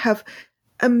extent, have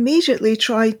immediately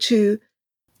tried to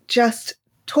just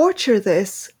torture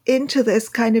this into this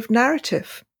kind of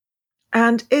narrative.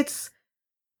 And it's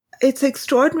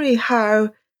extraordinary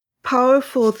how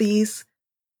powerful these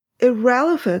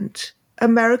irrelevant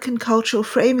American cultural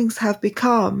framings have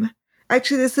become.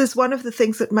 Actually, this is one of the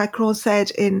things that Macron said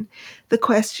in the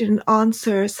question and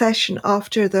answer session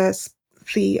after the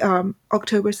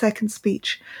October 2nd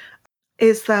speech,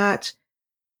 is that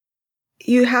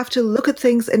you have to look at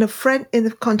things in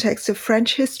the context of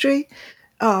French history,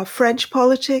 French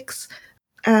politics,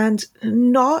 and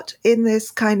not in this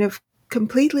kind of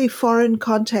completely foreign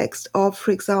context of,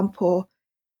 for example,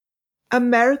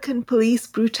 American police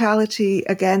brutality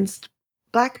against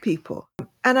Black people.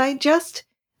 And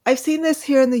I've seen this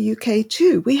here in the UK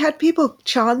too. We had people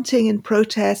chanting in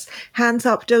protests, hands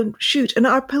up, don't shoot, and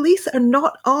our police are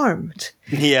not armed.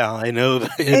 Yeah, I know.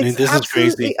 It's This is crazy.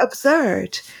 absolutely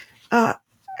absurd.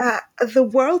 The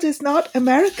world is not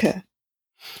America.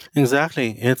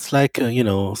 Exactly. It's like,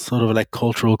 sort of like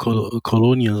cultural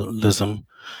colonialism,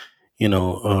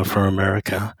 for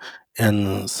America.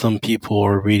 And some people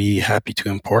are really happy to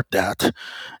import that.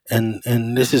 And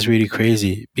this is really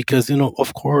crazy because,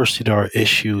 of course, there are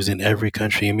issues in every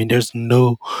country. I mean, there's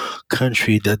no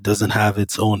country that doesn't have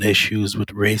its own issues with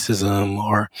racism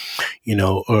or,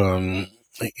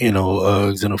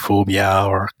 xenophobia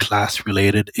or class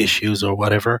related issues or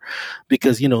whatever,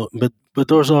 because, but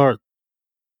those are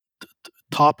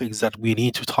topics that we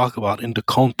need to talk about in the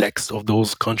context of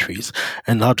those countries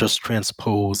and not just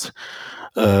transpose,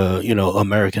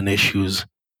 American issues,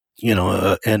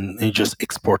 and just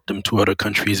export them to other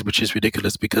countries, which is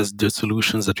ridiculous because the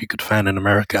solutions that we could find in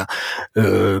America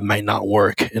might not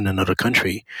work in another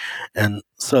country. And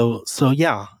so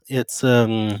yeah, it's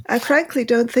I frankly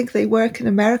don't think they work in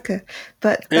America,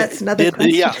 but that's another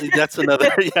question. Yeah, that's another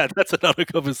that's another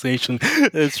conversation.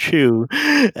 It's true.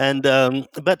 And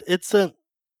but it's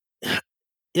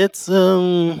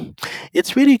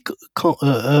really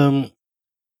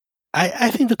I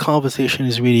think the conversation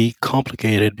is really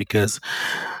complicated because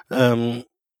okay,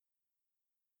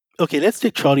 let's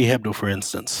take Charlie Hebdo for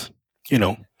instance.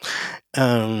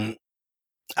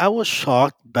 I was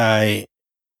shocked by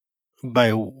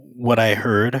what I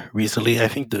heard recently. I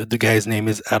think the guy's name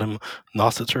is Adam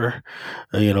Nosseter,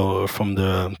 from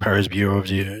the Paris Bureau of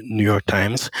the New York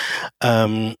Times.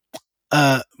 But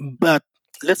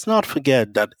let's not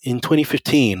forget that in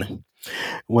 2015,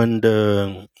 when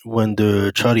the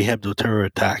Charlie Hebdo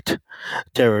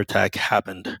terror attack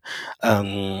happened,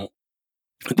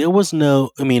 there was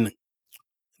no,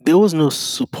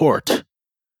 support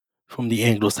from the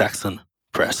Anglo-Saxon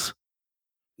press.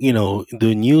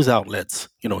 The news outlets,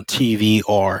 TV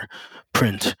or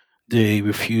print, they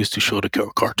refused to show the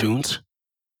cartoons.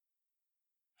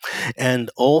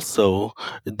 And also,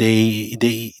 they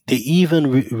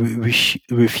even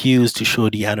refused to show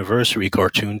the anniversary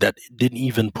cartoon that didn't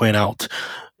even point out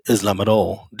Islam at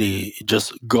all. They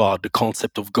just God, the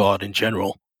concept of God in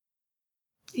general.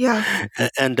 Yeah.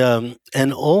 And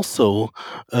also,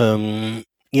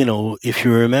 if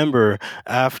you remember,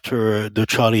 after the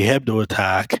Charlie Hebdo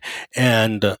attack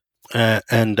and the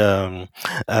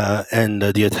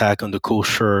attack on the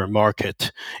kosher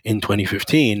market in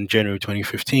 2015, January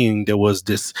 2015, there was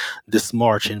this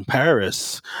march in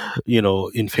Paris,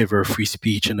 in favor of free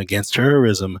speech and against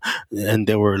terrorism, and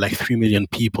there were like 3 million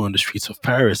people in the streets of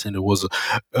Paris, and it was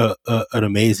an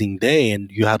amazing day, and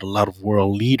you had a lot of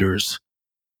world leaders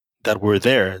that were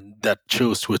there that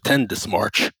chose to attend this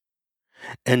march.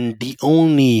 And the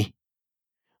only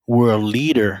world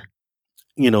leader,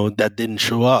 that didn't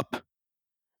show up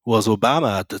was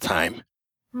Obama at the time.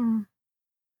 Mm.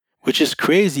 Which is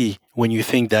crazy when you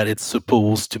think that it's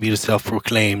supposed to be the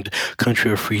self-proclaimed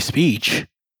country of free speech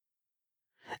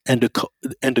and the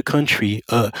country,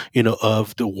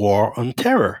 of the war on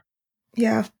terror.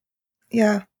 Yeah.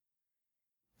 Yeah.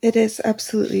 It is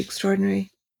absolutely extraordinary.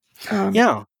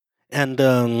 Yeah. And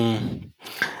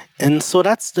so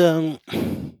that's and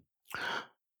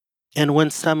when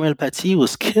Samuel Paty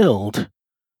was killed,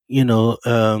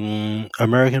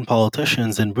 American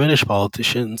politicians and British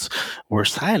politicians were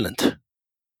silent.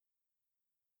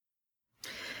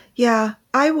 Yeah,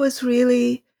 I was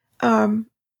really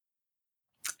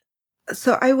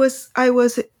So I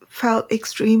felt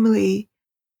extremely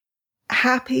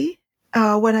happy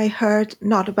when I heard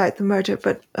not about the murder,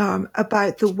 but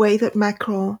about the way that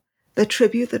Macron, the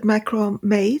tribute that Macron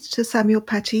made to Samuel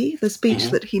Paty, the speech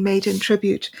that he made in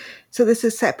tribute. So this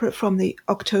is separate from the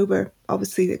October,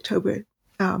 obviously the October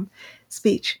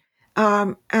speech.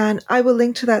 And I will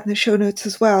link to that in the show notes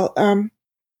as well.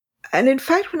 And in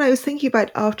fact, when I was thinking about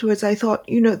it afterwards, I thought,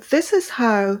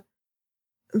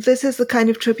 this is the kind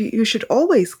of tribute you should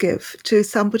always give to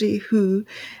somebody who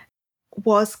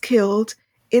was killed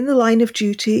in the line of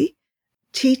duty,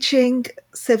 teaching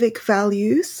civic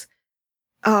values.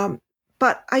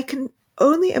 But I can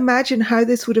only imagine how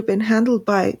this would have been handled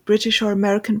by British or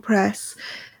American press,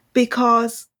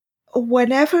 because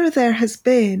whenever there has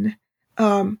been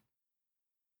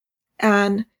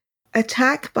an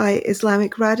attack by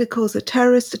Islamic radicals, a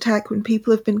terrorist attack, when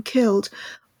people have been killed,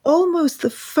 almost the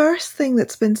first thing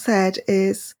that's been said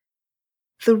is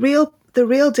the real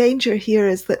danger here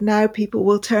is that now people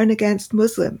will turn against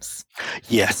Muslims.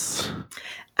 Yes.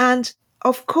 And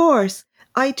of course,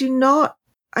 I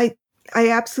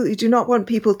absolutely do not want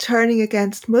people turning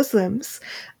against Muslims.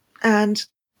 And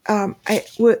I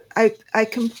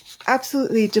can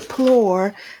absolutely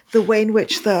deplore the way in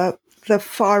which the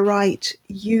far right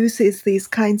uses these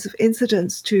kinds of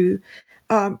incidents to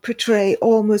portray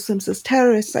all Muslims as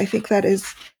terrorists. I think that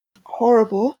is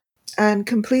horrible and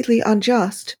completely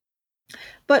unjust.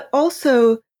 But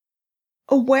also,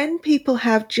 when people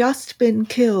have just been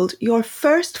killed, your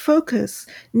first focus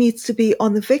needs to be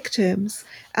on the victims.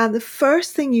 And the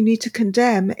first thing you need to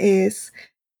condemn is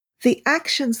the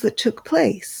actions that took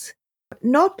place,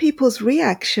 not people's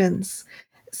reactions.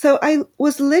 So I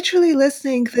was literally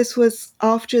listening. This was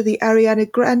after the Ariana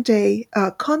Grande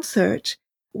concert,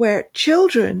 where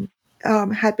children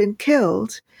had been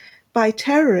killed by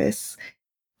terrorists,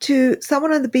 to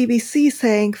someone on the BBC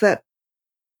saying that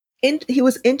he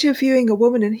was interviewing a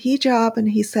woman in hijab, and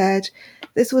he said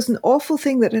this was an awful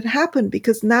thing that had happened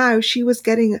because now she was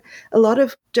getting a lot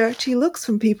of dirty looks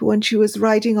from people when she was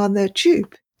riding on the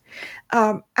tube.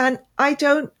 And I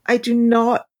do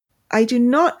not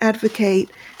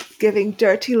advocate giving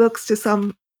dirty looks to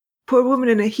some poor woman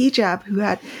in a hijab who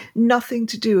had nothing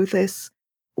to do with this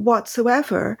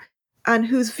whatsoever, and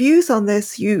whose views on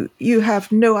this you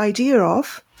have no idea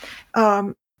of.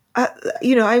 I'm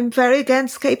very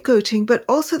against scapegoating, but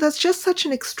also that's just such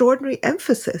an extraordinary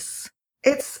emphasis.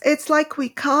 It's like we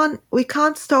can't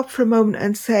stop for a moment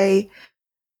and say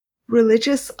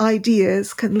religious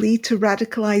ideas can lead to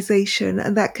radicalization,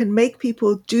 and that can make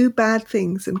people do bad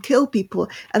things and kill people,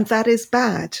 and that is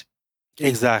bad.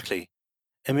 Exactly.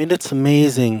 I mean, it's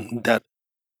amazing that,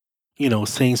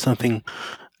 saying something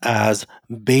as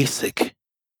basic,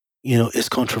 is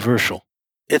controversial.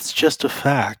 It's just a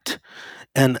fact.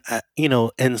 And,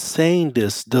 and saying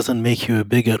this doesn't make you a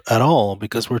bigot at all,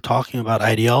 because we're talking about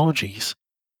ideologies.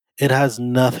 It has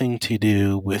nothing to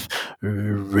do with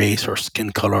race or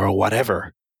skin color or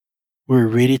whatever. We're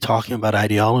really talking about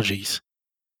ideologies.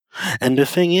 And the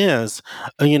thing is,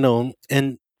 and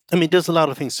I mean, there's a lot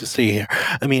of things to say here.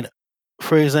 I mean,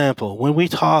 for example, when we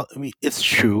talk, I mean, it's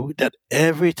true that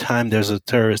every time there's a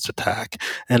terrorist attack,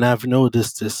 and I've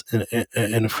noticed this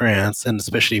in France, and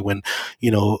especially when,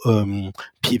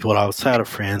 people outside of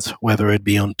France, whether it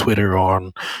be on Twitter or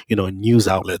on, news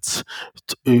outlets,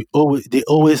 they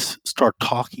always start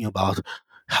talking about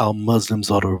how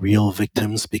Muslims are the real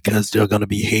victims because they're going to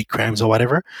be hate crimes or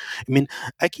whatever. I mean,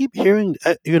 I keep hearing,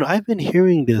 I've been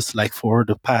hearing this like for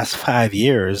the past 5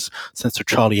 years since the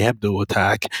Charlie Hebdo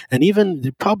attack, and even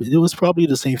it was probably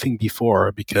the same thing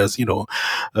before, because the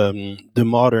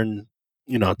modern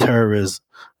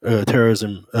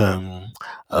terrorism,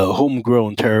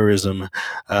 homegrown terrorism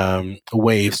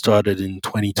wave started in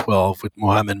 2012 with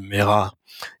Mohamed Merah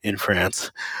in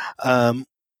France,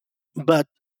 but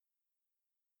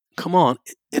come on,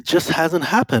 it just hasn't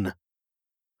happened.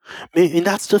 And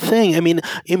that's the thing. I mean,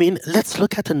 let's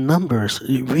look at the numbers.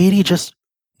 Really, just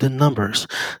the numbers.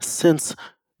 Since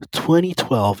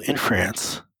 2012 in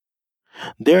France,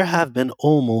 there have been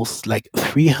almost like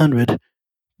 300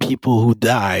 people who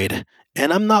died.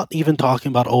 And I'm not even talking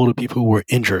about all the people who were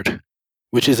injured,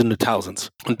 which is in the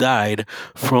thousands, died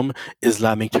from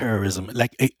Islamic terrorism,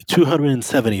 like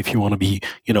 270 if you want to be,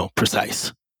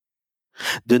 precise.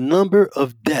 The number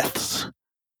of deaths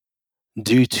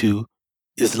due to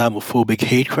Islamophobic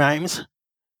hate crimes,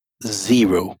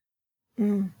 0.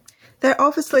 There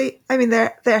obviously,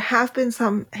 there have been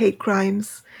some hate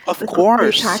crimes. Of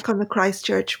course. The attack on the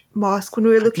Christchurch mosque, when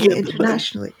we were looking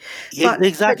internationally.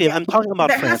 Exactly. I'm talking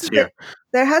about France here.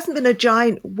 There hasn't been a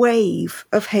giant wave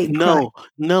of hate crime.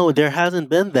 No, there hasn't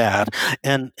been that,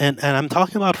 and I'm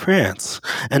talking about France,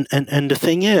 and the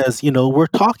thing is, we're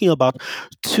talking about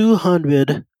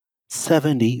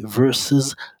 270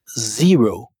 versus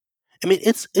 0. I mean,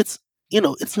 it's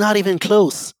not even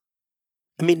close.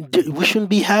 I mean, we shouldn't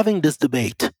be having this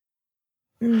debate.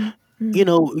 Mm,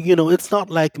 It's not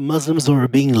like Muslims are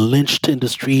being lynched in the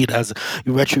street as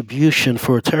retribution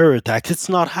for a terror attack. It's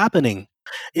not happening.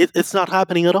 It's not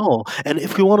happening at all. And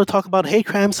if we want to talk about hate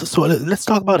crimes, so let's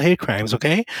talk about hate crimes,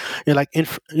 okay? You're like,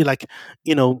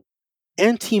 you know,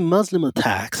 anti-Muslim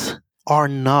attacks are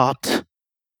not,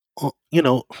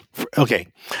 okay.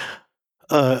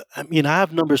 I mean, I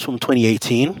have numbers from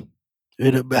 2018.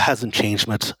 It hasn't changed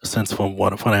much since from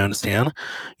what I understand.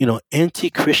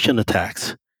 Anti-Christian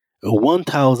attacks,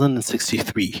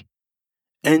 1,063.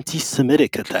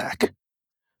 Anti-Semitic attack,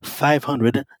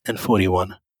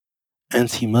 541.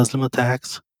 Anti-Muslim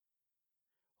attacks,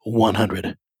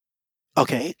 100.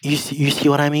 Okay, you see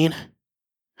what I mean?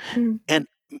 mm. And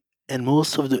and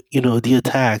most of the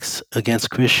attacks against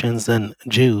Christians and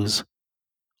Jews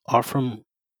are from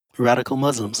radical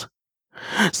Muslims.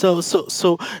 So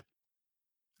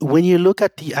when you look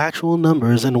at the actual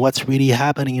numbers and what's really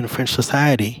happening in French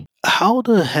society, how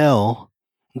the hell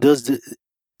does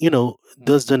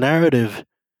the narrative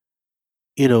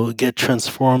get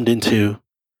transformed into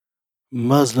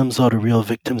Muslims are the real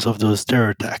victims of those terror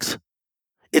attacks?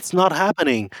 It's not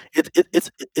happening.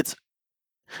 It's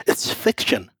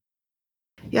fiction.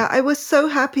 Yeah, I was so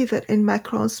happy that in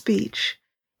Macron's speech,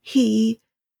 he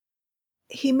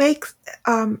makes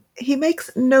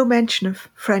no mention of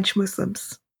French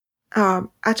Muslims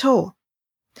at all.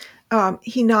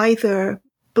 He neither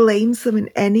blames them in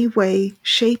any way,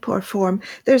 shape, or form.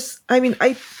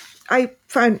 I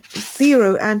found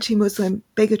zero anti-Muslim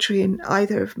bigotry in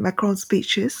either of Macron's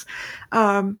speeches.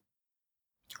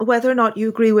 Whether or not you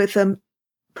agree with them,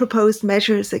 proposed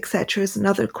measures, etc., is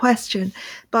another question.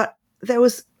 But there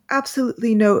was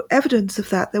absolutely no evidence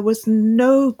of that. There was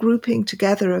no grouping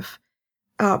together of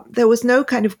there was no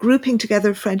kind of grouping together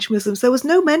of French Muslims. There was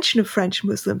no mention of French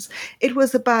Muslims. It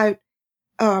was about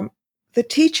the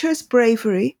teacher's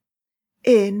bravery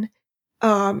in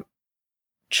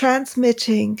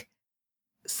transmitting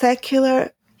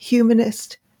secular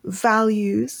humanist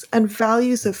values and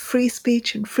values of free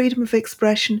speech and freedom of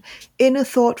expression in a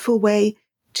thoughtful way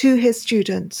to his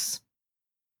students.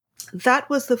 That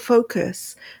was the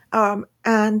focus.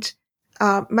 And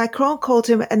Macron called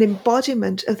him an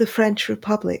embodiment of the French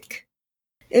Republic.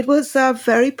 It was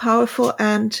very powerful,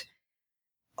 and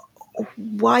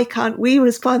why can't we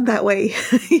respond that way?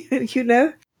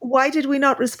 Why did we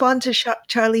not respond to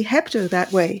Charlie Hebdo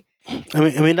that way? I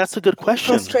mean that's a good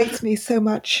question. It frustrates me so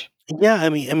much. Yeah, I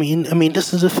mean,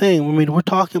 this is the thing. I mean, we're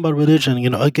talking about religion,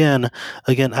 again,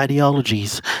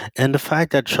 ideologies, and the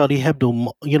fact that Charlie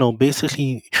Hebdo,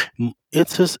 basically,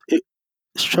 it's just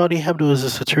Charlie Hebdo is a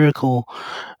satirical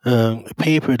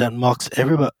paper that mocks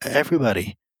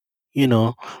everybody,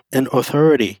 and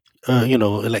authority,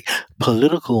 like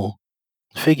political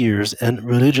figures and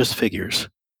religious figures,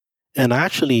 and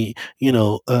actually,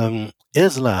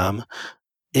 Islam,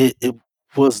 it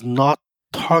was not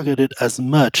targeted as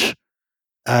much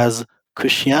as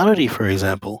Christianity, for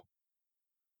example.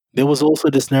 There was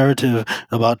also this narrative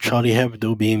about Charlie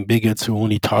Hebdo being bigots who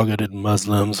only targeted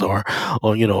Muslims or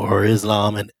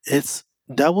Islam, and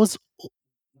that was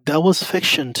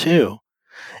fiction too.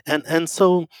 And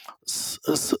so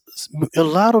a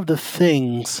lot of the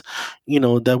things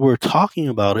that we're talking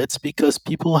about, it's because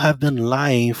people have been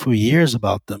lying for years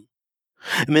about them.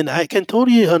 I mean, I can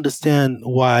totally understand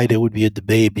why there would be a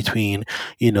debate between,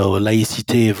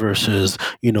 laicite versus,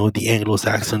 the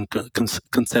Anglo-Saxon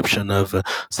conception of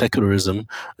secularism.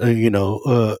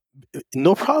 No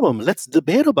problem. Let's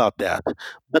debate about that.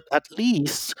 But at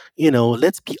least,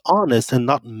 let's be honest and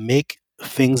not make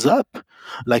things up.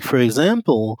 Like, for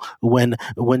example, when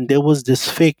there was this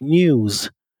fake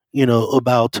news,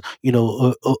 about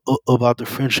the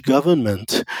French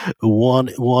government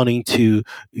wanting to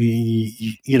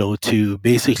to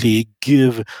basically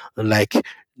give like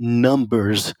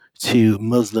numbers to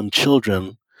Muslim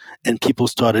children, and people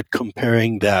started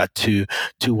comparing that to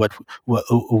what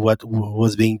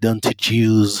was being done to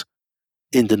Jews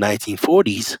in the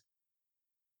 1940s. I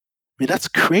mean, that's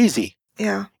crazy.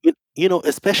 Yeah.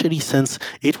 Especially since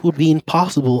it would be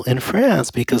impossible in France,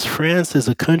 because France is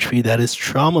a country that is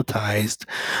traumatized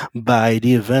by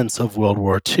the events of World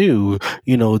War II,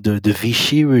 the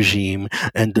Vichy regime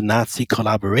and the Nazi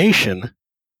collaboration.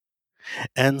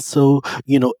 And so,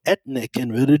 ethnic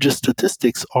and religious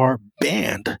statistics are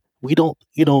banned We don't,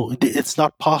 it's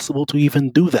not possible to even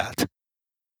do that.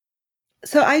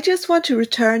 So I just want to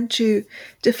return to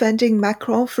defending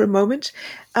Macron for a moment,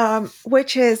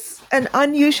 which is an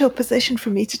unusual position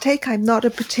for me to take. I'm not a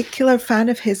particular fan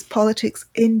of his politics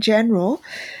in general,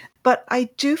 but I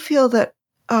do feel that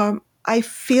I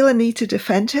feel a need to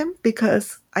defend him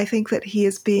because I think that he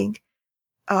is being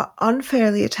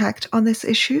unfairly attacked on this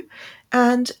issue.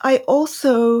 And I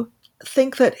also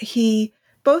think that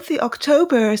both the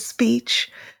October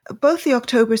speech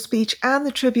and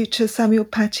the tribute to Samuel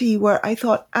Paty were, I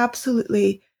thought,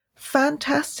 absolutely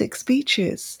fantastic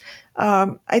speeches.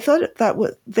 I thought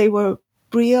that they were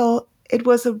real. It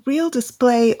was a real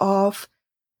display of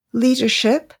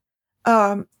leadership.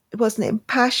 It was an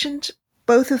impassioned.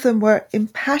 Both of them were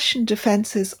impassioned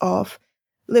defenses of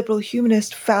liberal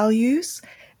humanist values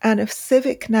and of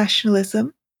civic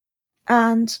nationalism.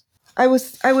 And I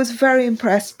was very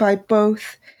impressed by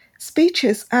both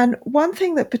speeches. And one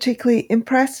thing that particularly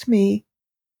impressed me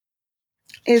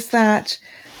is that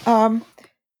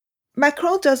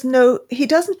Macron he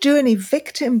doesn't do any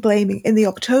victim blaming in the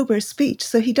October speech.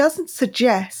 So he doesn't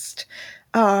suggest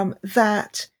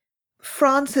that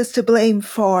France is to blame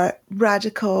for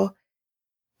radical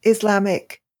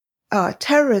Islamic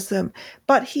terrorism,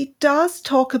 but he does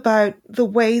talk about the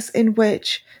ways in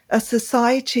which a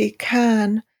society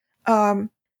can, the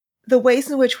ways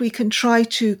in which we can try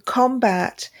to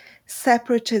combat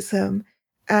separatism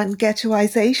and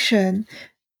ghettoization.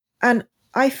 And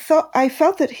I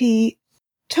felt that he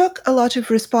took a lot of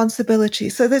responsibility.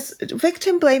 So this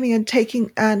victim blaming and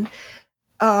taking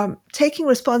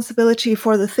responsibility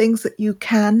for the things that you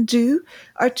can do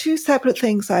are two separate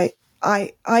things, I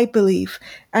believe.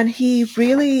 And he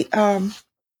really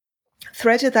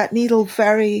threaded that needle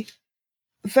very,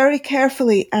 very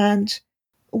carefully and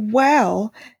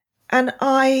well. And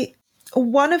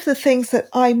one of the things that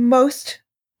I most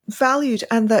valued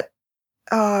and that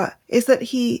is that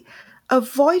he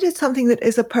avoided something that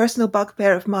is a personal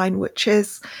bugbear of mine, which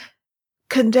is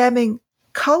condemning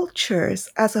cultures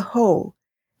as a whole.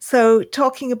 So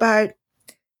talking about,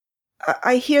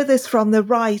 I hear this from the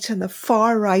right and the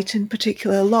far right in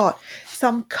particular a lot.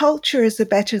 Some cultures are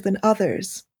better than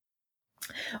others.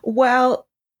 Well,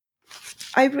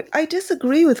 I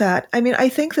disagree with that. I mean, I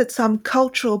think that some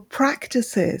cultural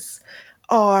practices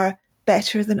are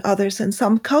better than others, and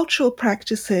some cultural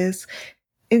practices,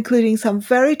 including some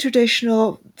very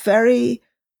traditional, very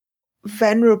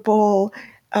venerable,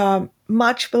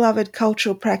 much beloved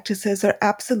cultural practices, are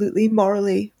absolutely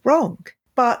morally wrong.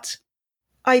 But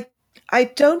I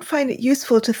don't find it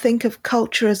useful to think of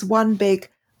culture as one big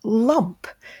lump.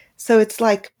 So it's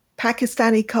like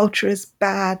Pakistani culture is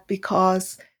bad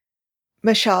because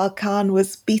Mashal Khan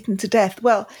was beaten to death.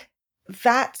 Well,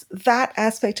 that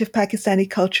aspect of Pakistani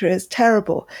culture is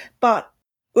terrible. But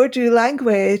Urdu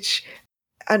language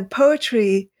and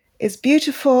poetry is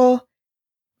beautiful.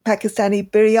 Pakistani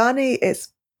biryani is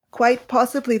quite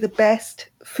possibly the best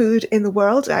food in the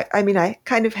world. I mean, I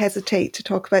kind of hesitate to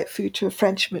talk about food to a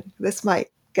Frenchman. This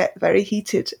might get very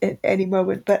heated in any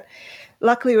moment, but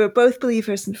luckily we're both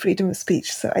believers in freedom of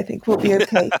speech, so I think we'll be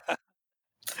okay.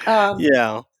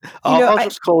 Yeah. I'll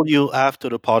just call you after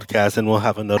the podcast and we'll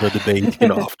have another debate,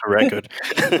 off the record.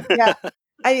 Yeah.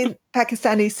 I mean,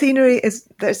 Pakistani scenery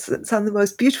there's some of the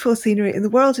most beautiful scenery in the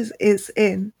world is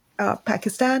in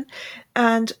Pakistan.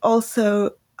 And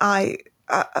also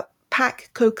Pak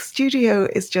Coke Studio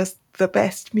is just the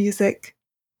best music.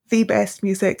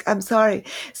 I'm sorry.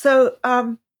 So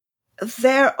a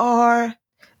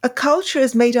culture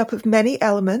is made up of many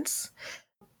elements.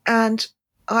 And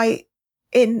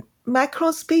in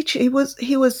Macron's speech, he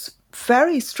was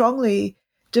very strongly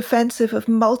defensive of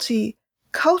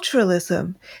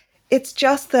multiculturalism. It's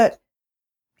just that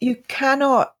you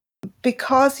cannot,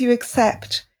 because you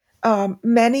accept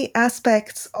many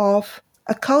aspects of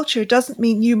a culture, doesn't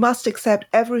mean you must accept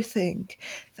everything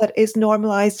that is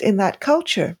normalized in that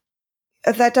culture.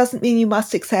 That doesn't mean you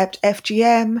must accept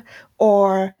FGM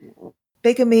or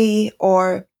bigamy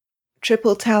or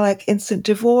triple talaq, instant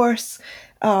divorce,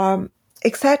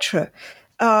 etc.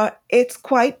 It's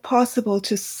quite possible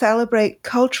to celebrate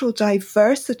cultural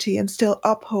diversity and still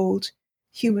uphold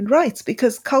human rights,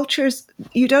 because cultures,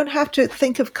 you don't have to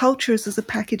think of cultures as a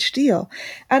package deal.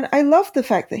 And I love the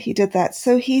fact that he did that.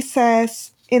 So he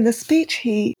says in the speech,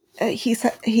 he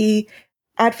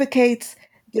advocates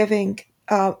giving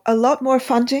a lot more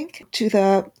funding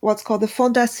to what's called the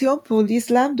Fondation pour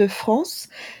l'Islam de France,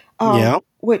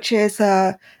 which is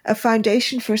a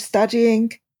foundation for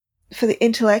the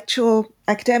intellectual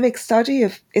academic study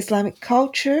of Islamic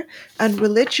culture and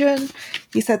religion.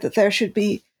 He said that there should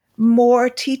be more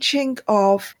teaching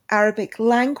of Arabic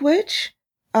language,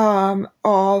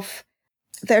 of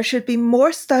there should be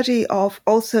more study of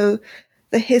also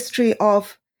the history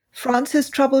of France's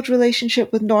troubled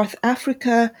relationship with North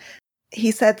Africa.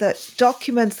 He said that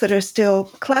documents that are still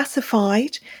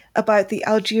classified about the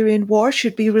Algerian War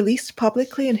should be released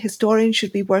publicly, and historians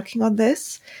should be working on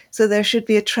this. So there should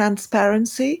be a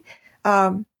transparency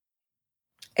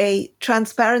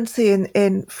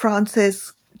in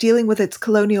France's dealing with its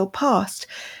colonial past.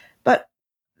 But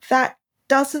that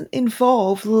doesn't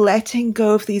involve letting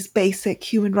go of these basic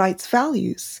human rights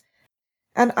values.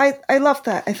 And I love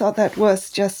that. I thought that was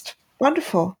just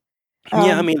wonderful.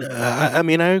 Yeah, I Um,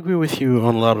 mean, I agree with you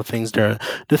on a lot of things there.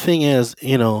 The thing is,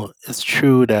 it's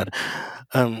true that,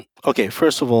 okay,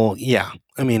 first of all, yeah,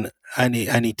 I mean, I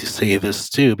need to say this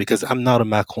too because I'm not a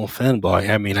Macron fanboy.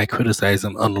 I mean, I criticize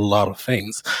him on a lot of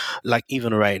things, like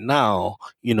even right now,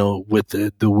 with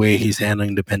the way he's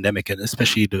handling the pandemic and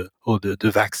especially the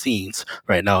vaccines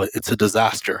right now, it's a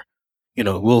disaster.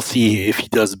 We'll see if he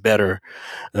does better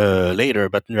later,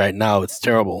 but right now it's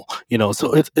terrible.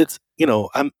 So it's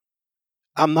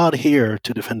I'm not here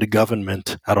to defend the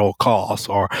government at all costs,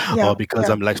 or yeah, because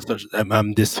yeah,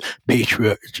 I'm this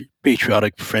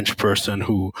patriotic French person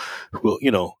who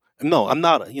no, I'm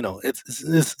not.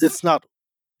 It's not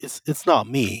it's not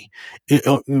me.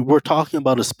 We're talking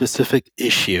about a specific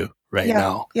issue right yeah,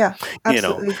 now. yeah, You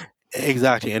know absolutely.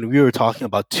 exactly, and we were talking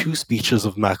about two speeches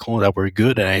of Macron that were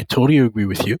good, and I totally agree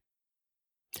with you.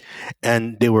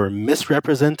 And they were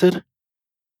misrepresented,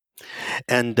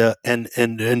 and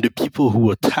the people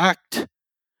who attacked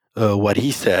what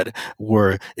he said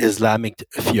were Islamic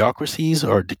theocracies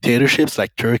or dictatorships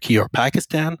like Turkey or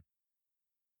Pakistan,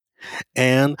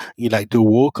 and like the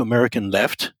woke American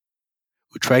left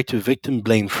who tried to victim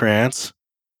blame France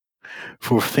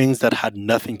for things that had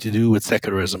nothing to do with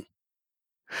secularism.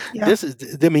 Yeah, This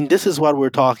is what we're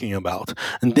talking about.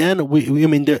 And then I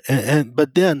mean,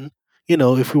 but then,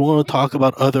 if we want to talk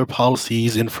about other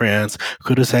policies in France,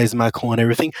 criticize Macron and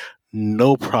everything,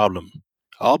 no problem.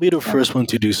 I'll be the yeah, first one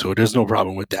to do so. There's no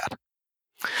problem with that.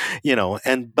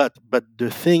 And but the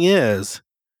thing is,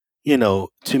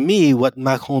 to me, what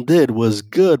Macron did was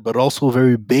good, but also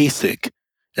very basic,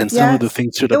 and some of the yes.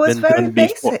 things should It have was been very done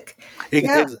before. basic. Ex-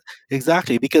 Yeah, ex-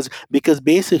 exactly, because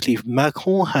basically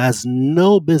Macron has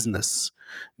no business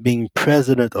being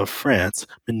president of France,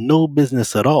 and no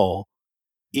business at all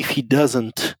if he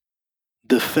doesn't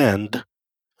defend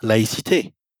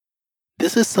laïcité.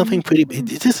 This is something pretty. Mhm.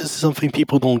 This is something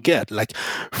people don't get. Like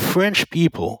French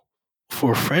people,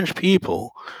 for French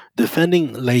people,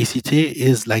 defending laïcité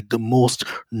is like the most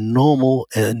normal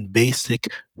and basic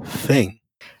thing.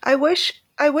 I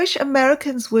wish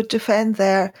Americans would defend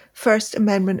their First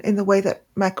Amendment in the way that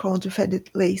Macron defended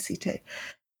laïcité.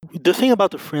 The thing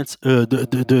about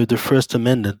the First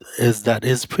Amendment is that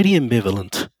it's pretty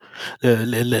ambivalent.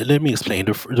 Let me explain.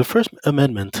 The First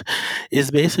Amendment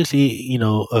is basically,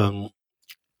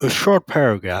 a short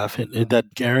paragraph that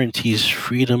guarantees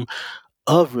freedom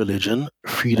of religion,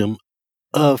 freedom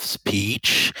of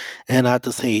speech, and at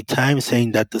the same time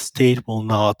saying that the state will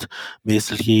not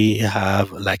basically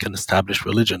have like an established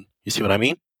religion. You see what I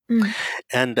mean? Mm.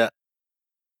 And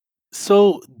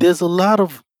so there's a lot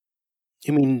of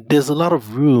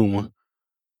room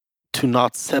to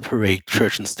not separate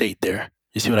church and state there.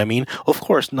 You see what I mean? Of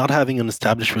course, not having an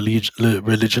established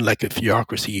religion like a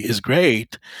theocracy is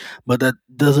great, but that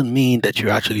doesn't mean that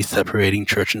you're actually separating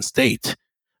church and state.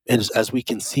 And as we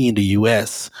can see in the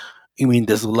US,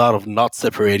 there's a lot of not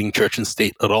separating church and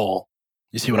state at all.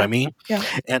 You see what I Yeah, mean? yeah,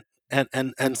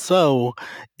 And so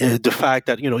the fact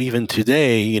that even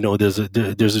today there's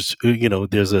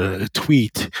a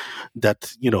tweet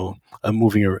that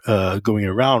going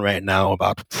around right now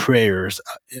about prayers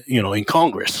in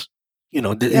Congress.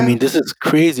 yeah, This is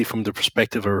crazy from the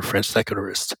perspective of a French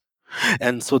secularist.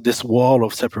 And so this wall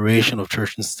of separation of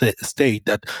church and state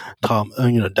that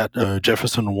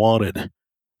Jefferson wanted,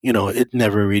 it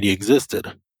never really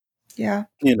existed. yeah,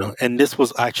 And this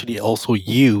was actually also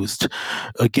used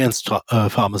against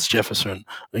Thomas Jefferson,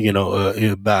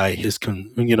 by his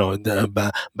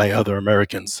by other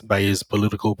Americans, by his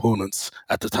political opponents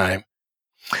at the time.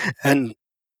 And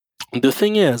the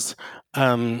thing is,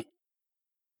 um,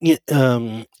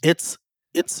 it's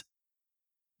it's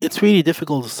it's really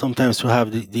difficult sometimes to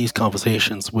have these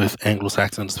conversations with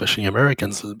Anglo-Saxons, especially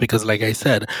Americans, because, like I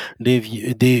said, they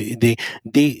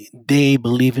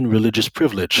believe in religious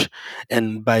privilege,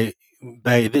 and by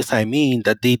this I mean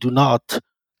that they do not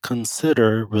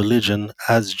consider religion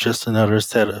as just another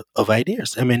set of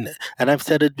ideas. And I've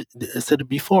said it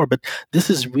before, but this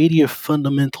is really a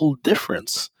fundamental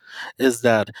difference. is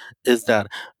that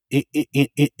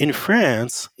in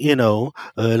France,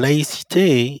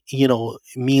 laïcité,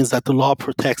 means that the law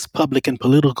protects public and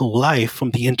political life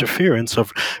from the interference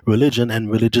of religion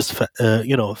and religious,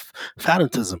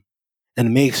 fanatism,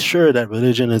 and makes sure that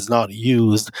religion is not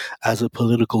used as a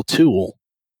political tool.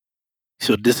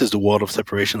 So this is the world of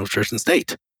separation of church and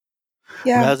state.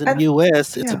 Yeah. Whereas in the And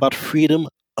US, it's yeah. about freedom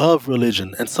of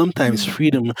religion, and sometimes Mm.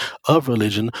 freedom of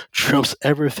religion trumps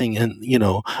everything, and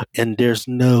there's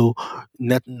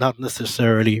not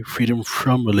necessarily freedom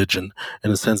from religion, in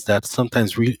the sense that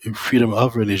sometimes freedom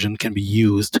of religion can be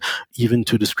used even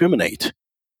to discriminate.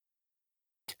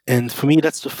 And for me,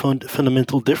 that's the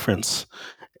fundamental difference.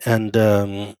 And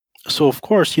so, of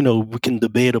course, we can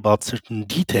debate about certain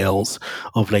details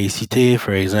of laïcité,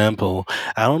 for example.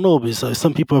 I don't know, because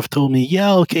some people have told me,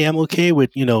 yeah, okay, I'm okay with,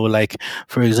 like,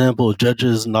 for example,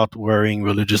 judges not wearing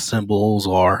religious symbols,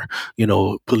 or,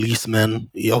 policemen.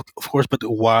 Of course, but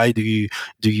why do you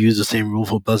use the same rule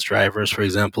for bus drivers, for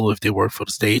example, if they work for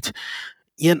the state?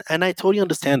 Yeah, and I totally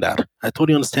understand that. I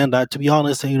totally understand that. To be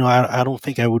honest, I don't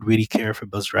think I would really care if a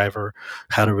bus driver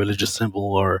had a religious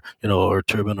symbol, or or a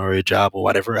turban or a hijab or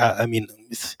whatever. I mean,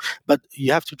 but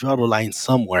you have to draw the line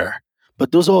somewhere.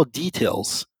 But those are all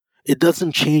details. It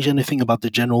doesn't change anything about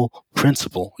the general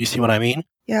principle. You see what I mean?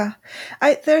 Yeah.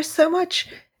 There's so much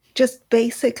just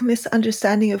basic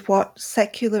misunderstanding of what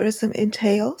secularism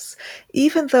entails,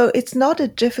 even though it's not a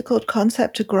difficult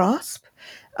concept to grasp.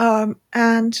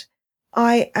 And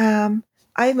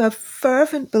I'm a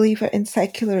fervent believer in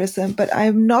secularism, but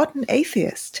I'm not an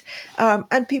atheist.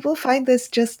 And people find this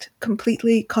just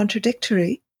completely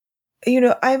contradictory.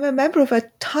 I'm a member of a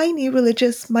tiny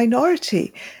religious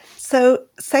minority. So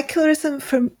secularism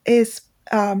is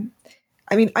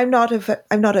I mean, I'm not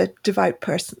a devout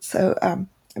person, so I'm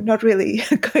not really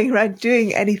going around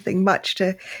doing anything much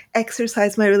to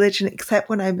exercise my religion, except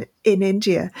when I'm in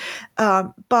India.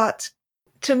 But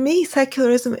to me,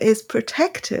 secularism is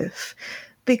protective,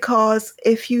 because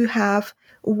if you have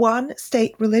one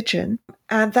state religion,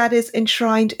 and that is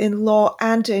enshrined in law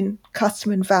and in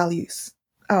custom and values,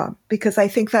 because I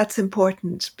think that's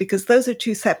important, because those are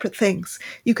two separate things.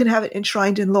 You can have it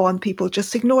enshrined in law and people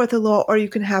just ignore the law, or you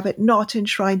can have it not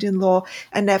enshrined in law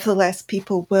and nevertheless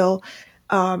people will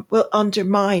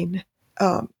undermine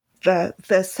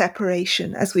the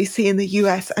separation, as we see in the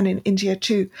US and in India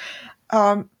too.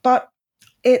 But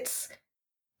it's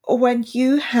when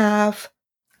you have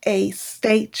a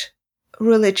state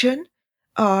religion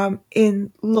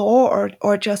in law,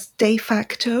 or just de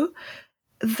facto,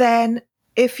 then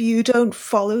if you don't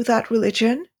follow that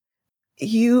religion,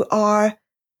 you are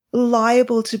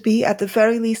liable to be at the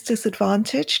very least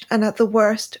disadvantaged and at the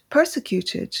worst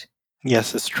persecuted.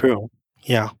 Yes, it's true.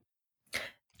 Yeah, Uh,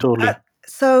 totally.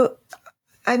 so,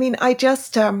 I mean, I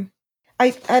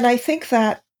think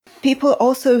that people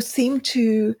also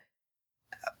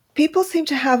people seem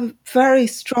to have very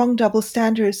strong double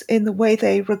standards in the way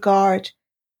they regard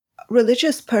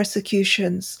religious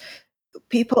persecutions.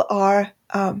 People are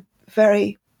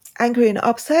very angry and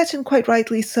upset, and quite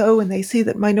rightly so, when they see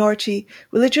that minority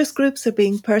religious groups are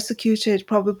being persecuted.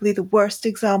 Probably the worst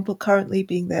example currently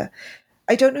being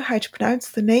I don't know how to pronounce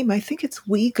the name. I think it's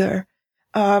Uyghur.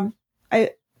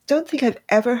 I don't think I've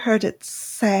ever heard it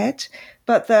said,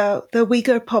 but the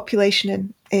Uyghur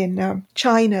population in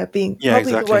China being Yeah,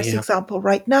 probably the exactly. worst Yeah, example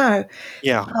right now.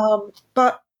 yeah.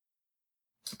 But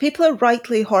people are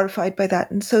rightly horrified by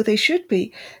that, and so they should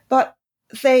be. But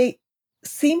they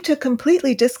seem to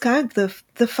completely discount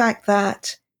the fact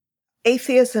that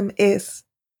atheism is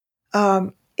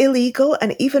illegal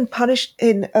and even punished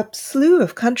in a slew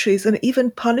of countries, and even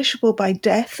punishable by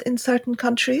death in certain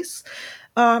countries.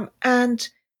 And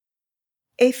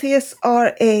atheists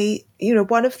are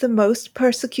one of the most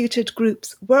persecuted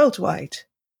groups worldwide,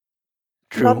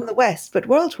 not True. in the West, but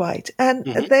worldwide. And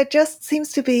Hmm. there just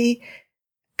seems to be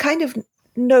kind of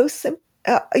no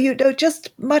just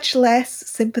much less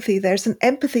sympathy. There's an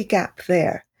empathy gap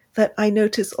there that I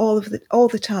notice all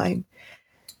the time.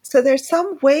 So there's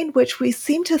some way in which we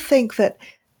seem to think that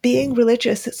being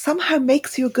religious somehow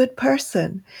makes you a good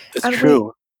person, It's and we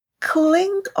true.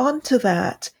 cling onto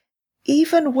that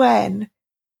even when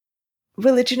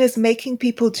religion is making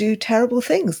people do terrible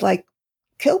things like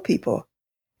kill people.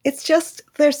 It's just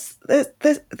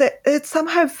it's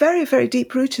somehow very, very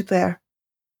deep rooted there.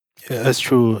 Yeah, that's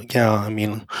true.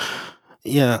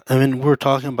 Yeah, we're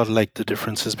talking about like the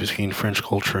differences between French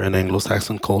culture and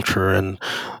Anglo-Saxon culture, and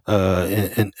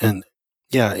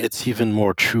yeah, it's even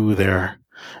more true there.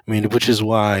 I mean, which is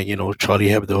why Charlie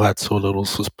Hebdo had so little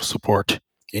support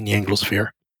in the Anglosphere.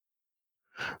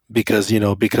 because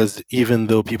because even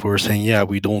though people were saying, yeah,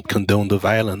 we don't condone the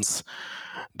violence,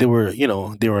 they were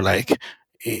like,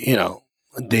 you know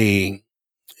they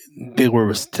they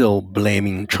were still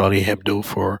blaming Charlie Hebdo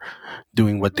for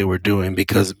doing what they were doing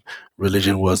because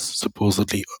religion was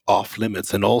supposedly off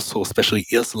limits, and also especially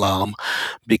Islam,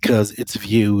 because it's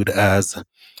viewed as,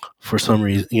 for some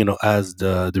reason, as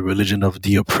the religion of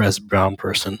the oppressed brown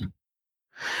person.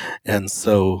 And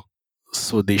so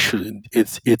they should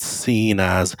it's seen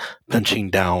as punching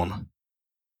down,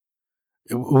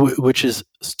 which is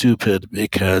stupid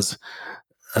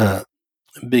uh,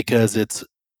 because it's,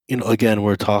 again,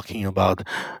 we're talking about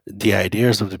the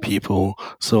ideas of the people.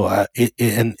 So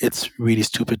and it's really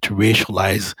stupid to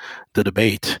racialize the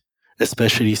debate,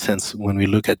 especially since when we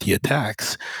look at the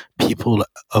attacks, people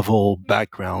of all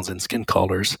backgrounds and skin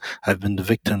colors have been the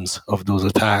victims of those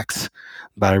attacks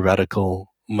by radical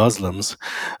Muslims,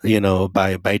 by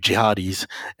jihadis.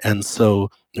 And so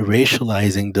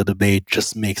racializing the debate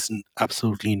just makes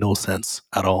absolutely no sense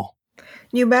at all.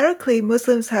 Numerically,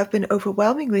 Muslims have been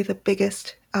overwhelmingly the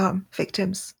biggest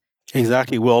victims.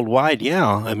 Exactly, worldwide, yeah.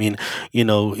 I mean,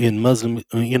 in Muslim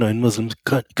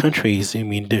countries, I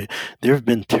mean, there have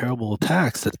been terrible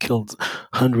attacks that killed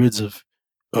hundreds of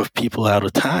people at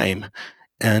a time,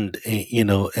 and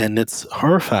and it's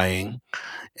horrifying.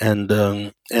 And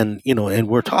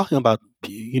we're talking about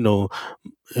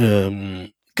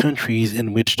countries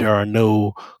in which there are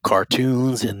no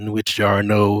cartoons, in which there are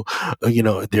no,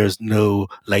 there's no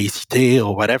laïcité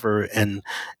or whatever, and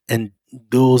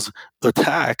those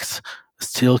attacks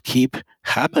still keep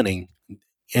happening,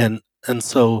 and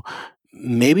so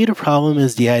maybe the problem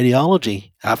is the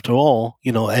ideology after all,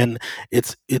 and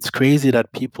it's crazy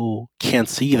that people can't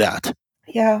see that.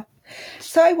 Yeah.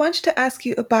 So I wanted to ask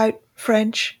you about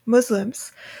French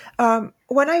Muslims.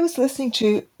 When I was listening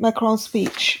to Macron's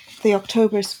speech, the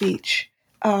October speech,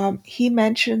 he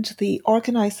mentioned the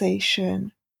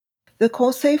organization, the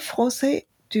Conseil Français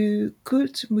du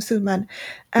Culte Musulman,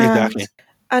 and Exactly.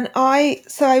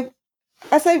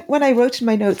 when I wrote in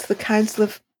my notes the Council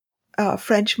of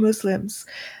French Muslims,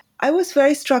 I was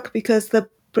very struck because the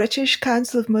British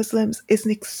Council of Muslims is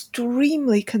an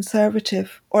extremely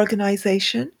conservative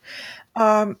organization.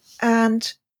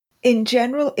 And in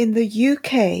general, in the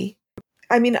UK,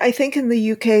 I mean, I think in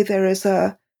the UK there is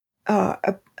a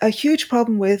huge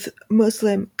problem with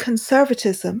Muslim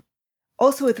conservatism,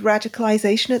 also with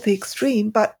radicalization at the extreme.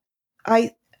 But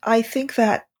I I think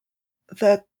that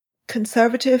the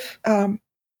conservative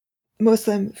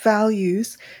Muslim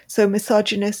values, so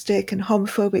misogynistic and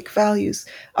homophobic values,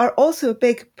 are also a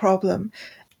big problem.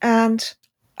 And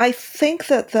I think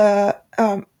that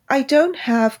I don't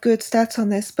have good stats on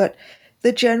this, but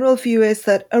the general view is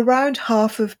that around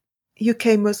half of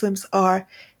UK Muslims are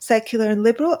secular and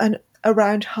liberal, and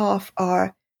around half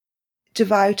are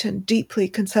devout and deeply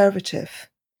conservative.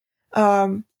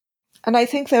 Um, and I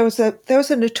think there was a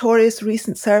notorious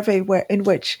recent survey in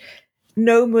which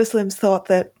no Muslims thought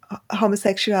that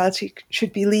homosexuality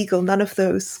should be legal. None of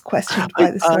those questioned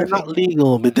by the survey. Not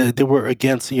legal, but they were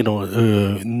against.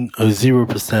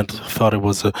 0% thought it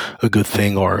was a good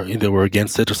thing, or they were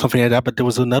against it, or something like that. But there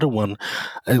was another one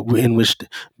in which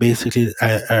basically,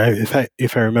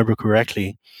 if I remember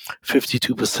correctly,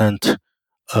 52%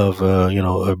 of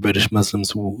British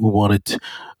Muslims who wanted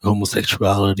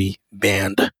homosexuality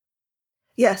banned.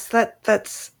 Yes,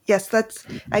 that's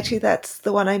actually that's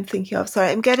the one I'm thinking of. Sorry,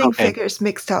 I'm getting Okay. figures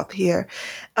mixed up here.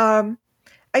 Um,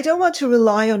 I don't want to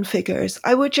rely on figures.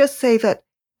 I would just say that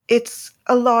it's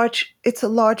a large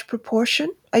proportion.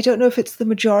 I don't know if it's the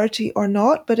majority or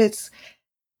not, but it's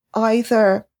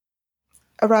either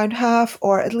around half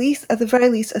or at the very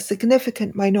least, a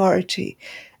significant minority.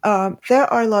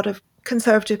 There are a lot of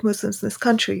conservative Muslims in this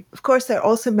country. Of course, there are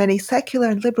also many secular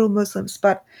and liberal Muslims,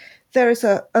 but there is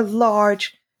a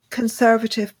large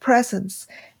conservative presence.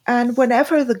 And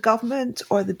whenever the government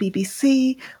or the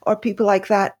BBC or people like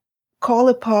that call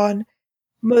upon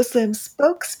Muslim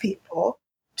spokespeople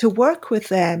to work with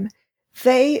them,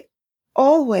 they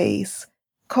always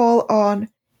call on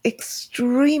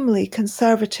extremely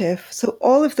conservative. So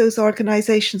all of those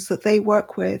organizations that they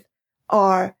work with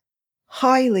are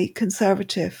highly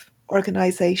conservative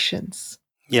organizations.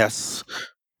 Yes.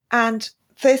 And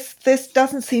this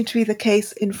doesn't seem to be the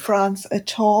case in France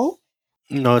at all.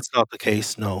 No, it's not the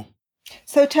case. No.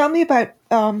 So tell me about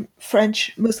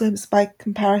French Muslims by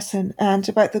comparison and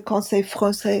about the Conseil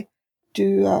Français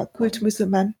du Culte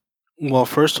Musulman. Well,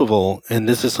 first of all, and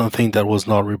this is something that was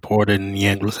not reported in the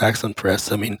Anglo-Saxon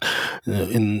press.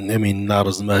 Not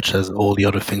as much as all the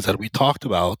other things that we talked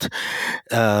about.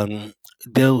 There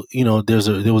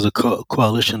was a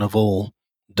coalition of all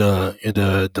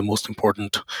the most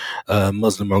important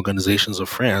Muslim organizations of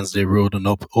France, they wrote an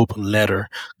open letter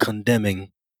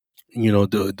condemning,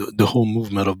 the whole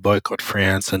movement of boycott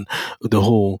France, and the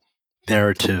whole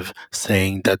narrative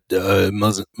saying that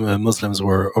Muslims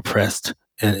were oppressed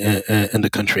in the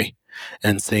country,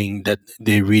 and saying that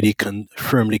they really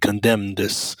firmly condemn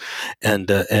this, and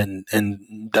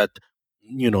that,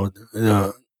 you know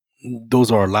uh,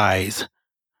 those are lies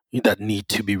that need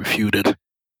to be refuted.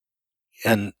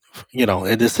 And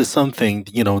and this is something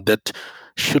that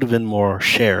should have been more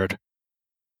shared.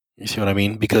 You see what I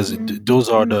mean? Because those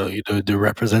are the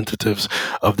representatives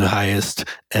of the highest,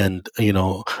 and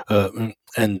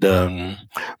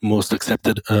most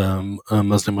accepted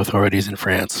Muslim authorities in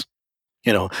France.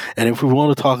 And if we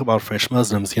want to talk about French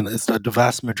Muslims, it's that the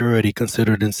vast majority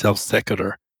consider themselves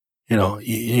secular.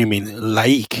 You mean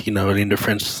laïque, in the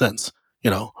French sense,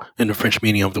 in the French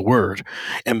meaning of the word.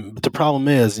 And the problem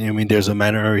is, there's a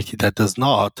minority that does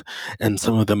not, and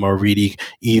some of them are really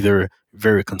either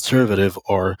very conservative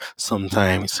or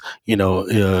sometimes,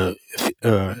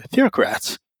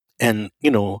 theocrats. And,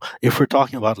 if we're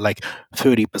talking about like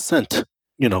 30%,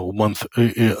 of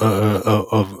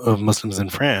Muslims in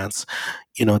France,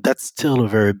 that's still a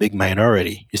very big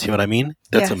minority. You see what I mean?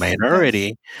 That's a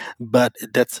minority, but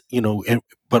that's,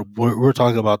 but we're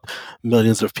talking about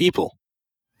millions of people.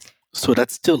 So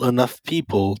that's still enough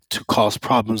people to cause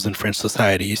problems in French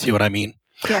society. You see what I mean?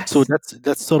 Yes. So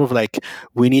that's sort of like,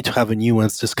 we need to have a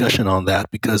nuanced discussion on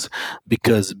that, because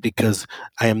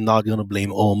I am not going to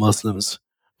blame all Muslims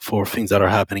for things that are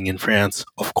happening in France.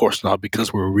 Of course not,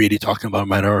 because we're really talking about a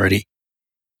minority,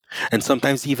 and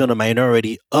sometimes even a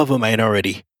minority of a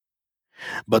minority.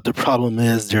 But the problem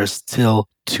is, they're still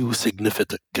too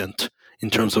significant in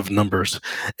terms of numbers,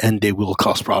 and they will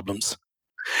cause problems.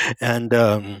 And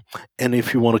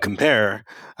if you want to compare,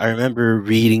 I remember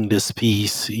reading this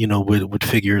piece, with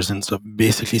figures and stuff,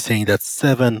 basically saying that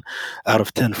 7 out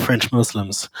of 10 French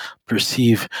Muslims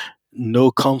perceive no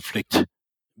conflict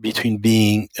between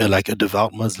being like a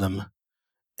devout Muslim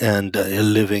and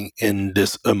living in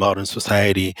this modern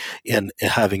society, and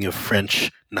having a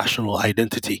French national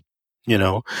identity,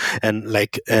 whereas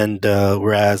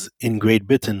in Great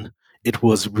Britain it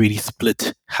was really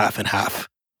split half and half.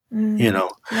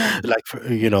 Like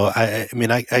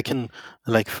I can,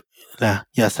 like,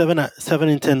 yeah, 7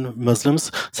 in 10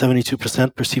 Muslims,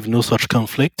 72% perceive no such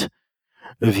conflict,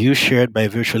 a view shared by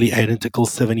virtually identical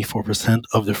 74%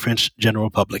 of the French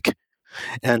general public.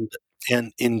 And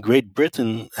in Great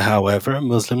Britain, however,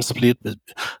 Muslims split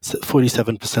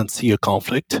 47% see a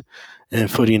conflict, and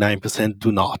 49%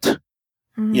 do not.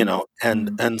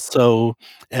 And so,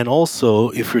 and also,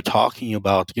 if you're talking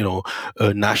about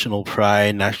national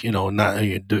pride,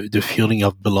 the feeling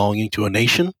of belonging to a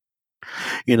nation,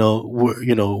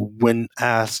 when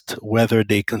asked whether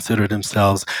they consider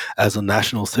themselves as a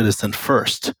national citizen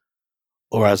first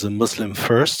or as a Muslim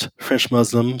first, French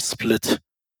Muslims split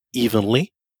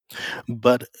evenly.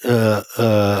 But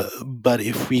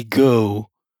if we go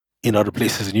in other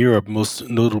places in Europe, most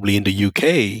notably in the UK,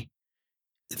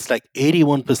 it's like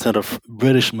 81% of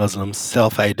British Muslims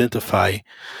self-identify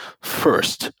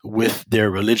first with their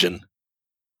religion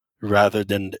rather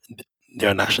than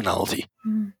their nationality.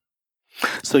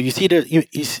 So you see that you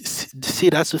see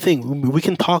that's the thing. We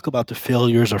can talk about the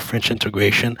failures of French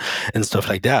integration and stuff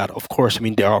like that. Of course,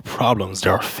 there are problems,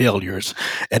 there are failures,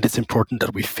 and it's important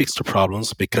that we fix the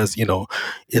problems, because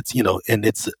it's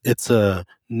a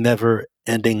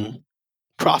never-ending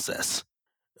process.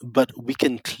 But we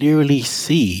can clearly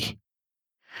see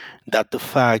that the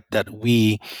fact that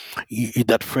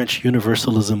that French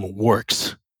universalism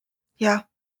works. Yeah.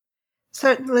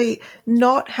 Certainly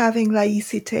not having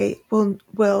laïcité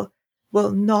will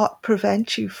not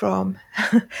prevent you from,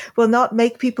 will not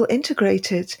make people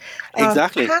integrated.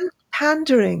 Exactly.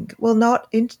 Pandering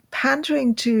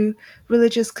to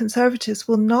religious conservatives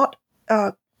will not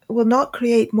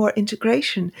create more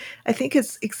integration. I think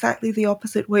it's exactly the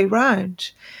opposite way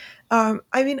round.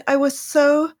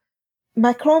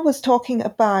 Macron was talking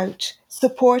about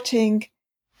supporting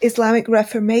Islamic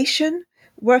Reformation,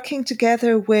 working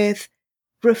together with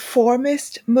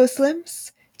reformist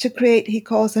Muslims to create, he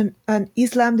calls an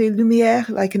Islam des Lumières,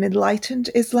 like an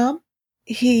enlightened Islam.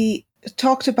 He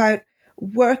talked about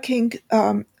working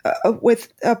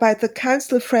about the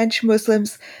Council of French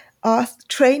Muslims,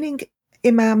 training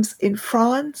imams in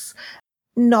France,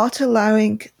 not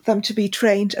allowing them to be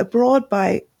trained abroad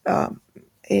by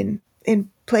in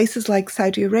places like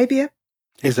Saudi Arabia.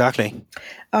 Exactly.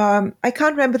 I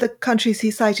can't remember the countries he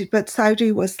cited, but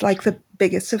Saudi was like the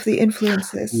biggest of the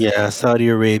influences. Yeah, Saudi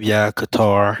Arabia,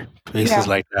 Qatar, places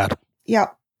like that. Yeah.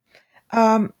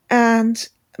 and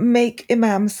make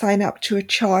imams sign up to a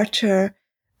charter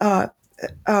uh,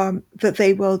 that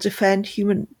they will defend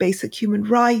basic human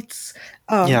rights,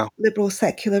 Yeah. liberal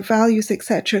secular values,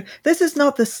 etc. This is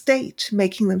not the state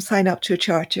making them sign up to a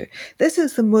charter. This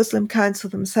is the Muslim Council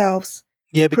themselves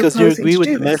Yeah, because they proposing agree to with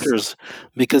do the this. measures,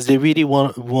 because they really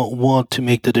want to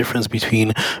make the difference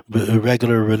between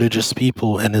regular religious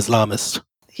people and Islamists.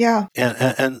 Yeah,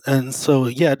 And so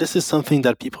yeah, this is something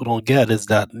that people don't get, is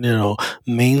that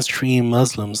mainstream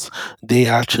Muslims, they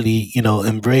actually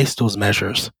embrace those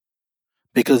measures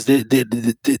because they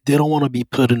don't want to be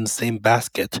put in the same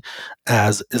basket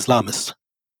as Islamists.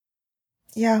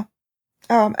 yeah.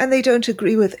 And they don't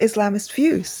agree with Islamist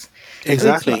views. I mean,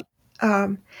 Exactly.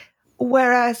 um,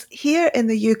 whereas here in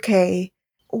the UK,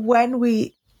 when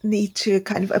we need to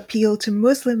kind of appeal to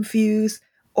Muslim views,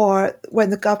 or when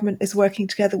the government is working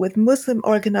together with Muslim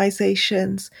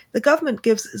organizations, the government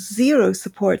gives zero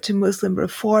support to Muslim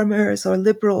reformers or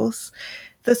liberals.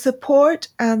 The support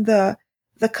and the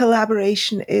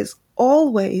collaboration is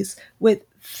always with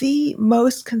the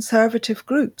most conservative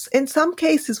groups, in some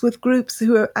cases with groups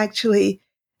who are actually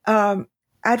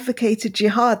advocated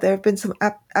jihad. There have been some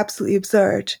absolutely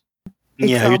absurd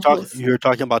Yeah, examples. you're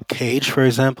talking about Cage, for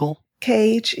example.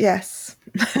 Cage, yes.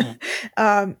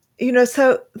 Mm.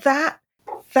 So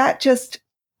that just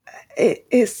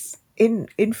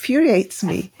infuriates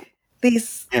me.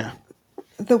 These Yeah.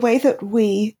 The way that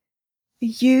we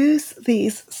use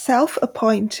these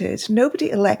self-appointed, nobody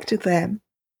elected them,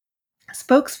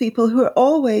 spokespeople who are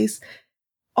always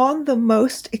on the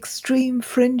most extreme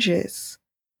fringes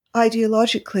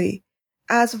ideologically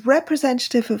as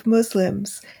representative of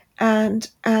Muslims, and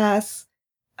as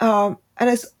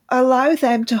allow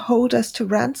them to hold us to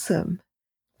ransom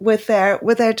with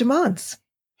their demands.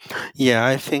 Yeah,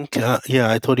 I think, I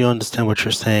totally understand what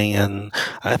you're saying, and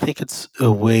I think it's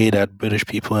a way that British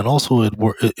people, and also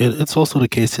it's also the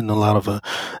case in a lot of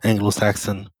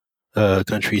Anglo-Saxon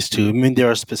countries too. I mean, there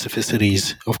are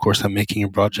specificities, of course. I'm making a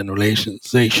broad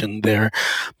generalization there,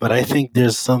 but I think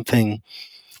there's something,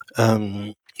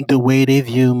 the way they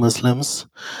view Muslims,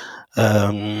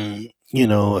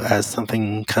 as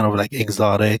something kind of like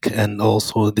exotic, and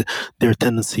also their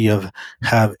tendency of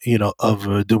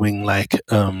doing like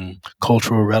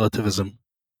cultural relativism.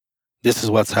 This is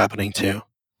what's happening too.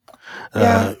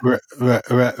 Yeah,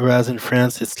 Whereas in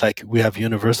France, it's like we have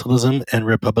universalism and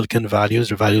republican values,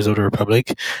 the values of the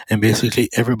republic, and basically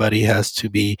everybody has to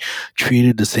be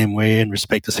treated the same way and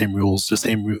respect the same rules, the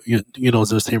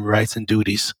same rights and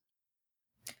duties.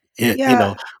 Y- you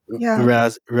know yeah, yeah.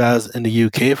 whereas in the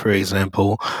UK, for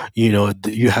example,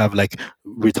 you have, like,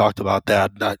 we talked about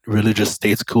that religious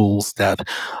state schools that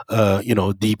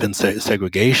deepen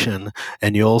segregation,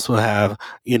 and you also have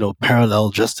parallel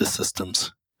justice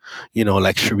systems,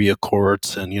 like Sharia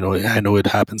courts, and I know it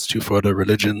happens too for other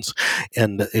religions,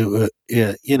 and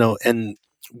yeah, and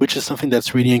which is something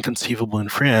that's really inconceivable in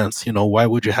France. Why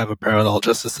would you have a parallel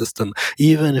justice system,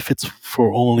 even if it's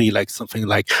for only like something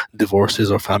like divorces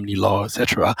or family law,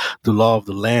 etc.? The law of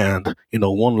the land,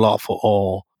 one law for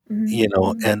all,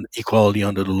 Mm-hmm. and equality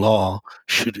under the law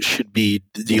should be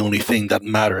the only thing that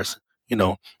matters.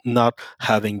 Not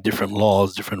having different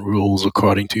laws, different rules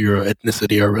according to your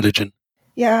ethnicity or religion.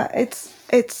 Yeah,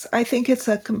 it's I think it's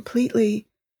a completely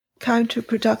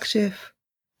counterproductive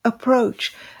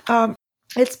approach.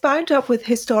 It's bound up with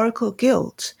historical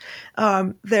guilt.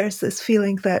 There's this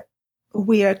feeling that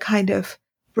we are kind of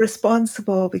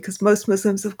responsible because most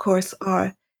Muslims, of course,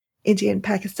 are Indian,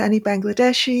 Pakistani,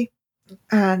 Bangladeshi,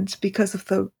 and because of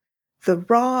the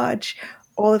Raj,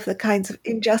 all of the kinds of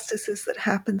injustices that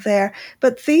happened there.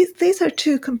 But these are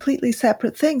two completely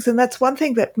separate things, and that's one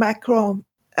thing that Macron,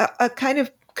 a kind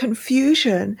of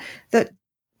confusion that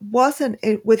wasn't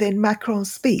within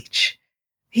Macron's speech.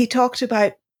 He talked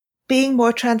about being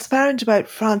more transparent about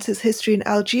France's history in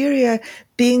Algeria,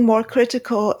 being more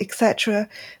critical, etc.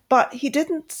 But he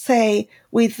didn't say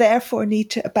we therefore need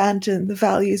to abandon the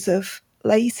values of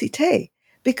laïcité,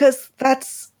 because that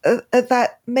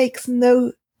makes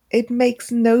no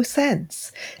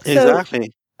sense. So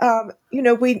Exactly.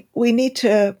 we need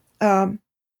to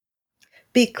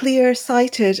be clear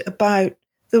sighted about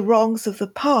the wrongs of the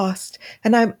past,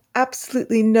 and I'm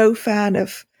absolutely no fan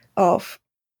of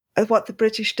what the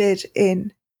British did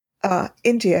in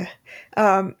India.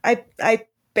 I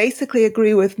basically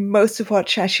agree with most of what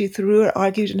Shashi Tharoor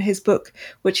argued in his book,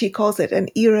 which he calls it an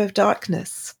era of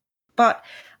darkness. But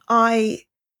I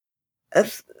uh,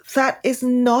 that is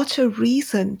not a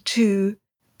reason to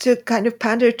kind of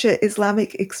pander to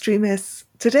Islamic extremists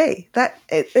today.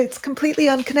 It's completely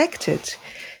unconnected.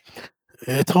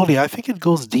 Totally. I think it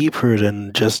goes deeper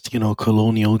than just,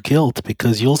 colonial guilt,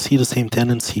 because you'll see the same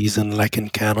tendencies in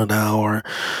Canada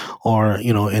or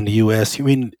in the US. You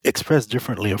mean expressed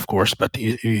differently, of course, but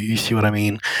you see what I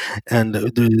mean. And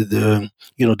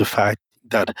the fact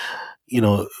that, you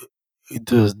know,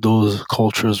 those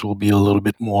cultures will be a little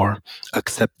bit more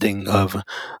accepting of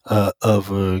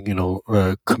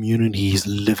communities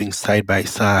living side by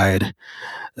side,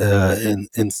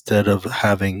 instead of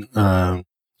having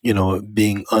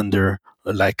being under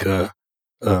like a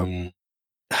um,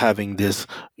 having this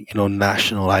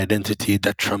national identity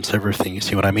that trumps everything. You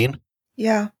see what I mean?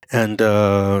 Yeah. And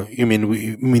there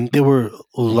were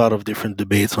a lot of different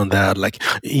debates on that. Like,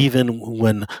 even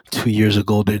when 2 years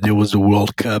ago there was the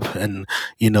World Cup, and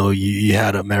you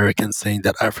had Americans saying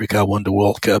that Africa won the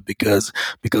World Cup because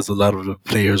a lot of the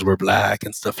players were black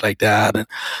and stuff like that,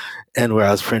 and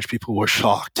whereas French people were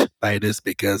shocked by this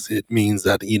because it means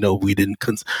that we didn't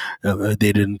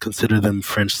they didn't consider them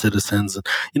French citizens.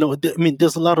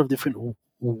 There's a lot of different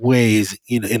ways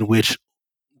in which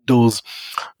those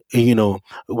you know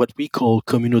what we call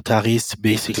communitarists,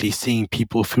 basically seeing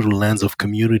people through the lens of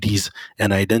communities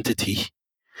and identity,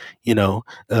 you know,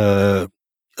 uh,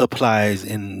 applies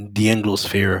in the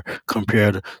Anglosphere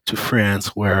compared to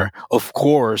France, where, of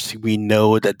course, we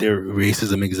know that there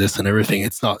racism exists and everything.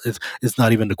 It's not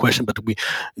even the question, but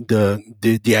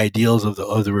the ideals of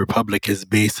the Republic is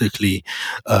basically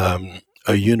a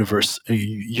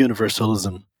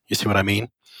universalism. You see what I mean?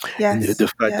 And the Yes.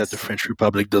 fact that the Yes. French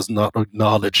Republic does not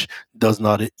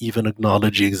even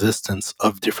acknowledge the existence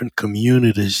of different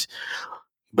communities,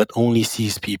 but only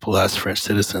sees people as French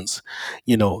citizens,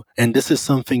 and this is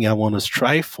something I want to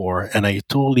strive for. And I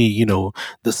totally,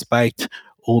 despite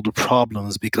all the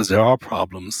problems, because there are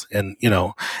problems, and we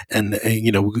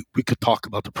could talk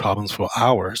about the problems for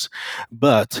hours,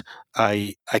 but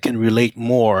I can relate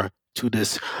more to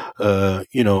this, uh,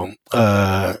 you know,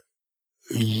 uh,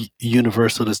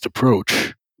 universalist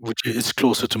approach, which is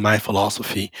closer to my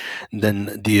philosophy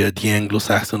than the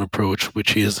Anglo-Saxon approach,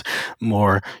 which is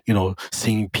more,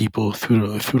 seeing people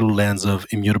through the lens of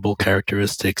immutable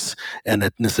characteristics and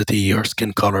ethnicity or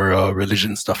skin color or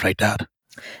religion, stuff like that.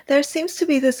 There seems to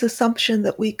be this assumption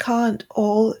that we can't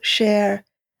all share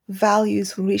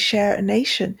values when we share a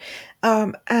nation.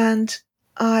 And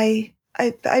I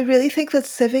really think that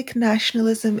civic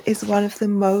nationalism is one of the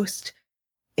most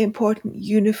important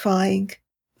unifying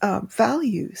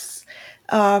values.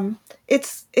 Um,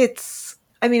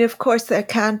 I mean, of course, there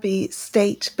can be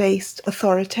state based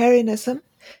authoritarianism,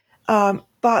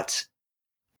 but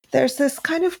there's this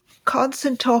kind of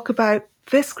constant talk about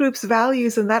this group's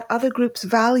values and that other group's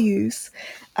values,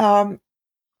 um,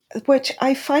 which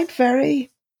I find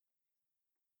very,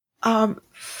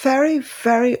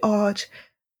 very odd.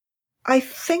 I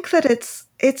think that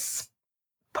it's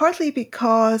partly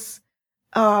because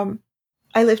um,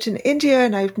 I lived in India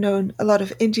and I've known a lot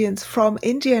of Indians from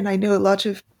India, and I know a lot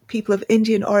of people of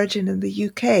Indian origin in the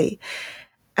UK.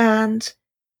 And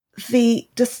the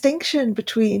distinction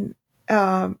between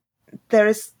there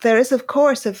is of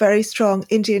course a very strong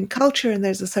Indian culture and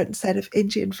there's a certain set of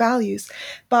Indian values,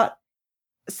 but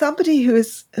somebody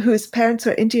whose parents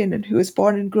are Indian and who was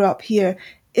born and grew up here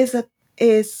is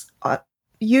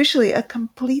usually a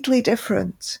completely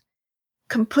different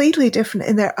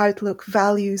in their outlook,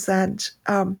 values, and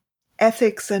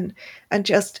ethics, and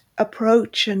just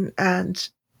approach, and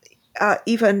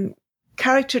even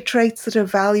character traits that are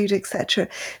valued, etc.,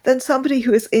 than somebody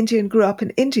who is Indian, grew up in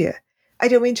India. I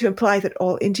don't mean to imply that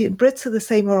all Indian Brits are the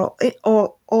same or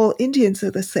all Indians are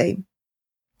the same,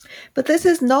 but this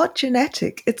is not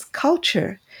genetic; it's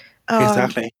culture. Um,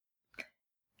 Exactly.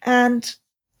 and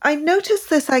I noticed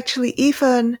this actually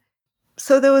even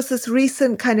so. There was this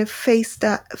recent kind of face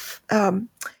off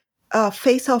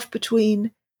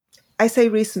between. I say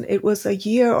recent; it was a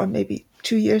year or maybe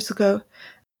 2 years ago.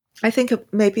 I think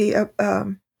maybe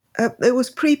it was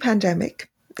pre-pandemic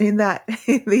in that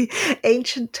in the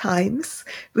ancient times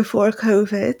before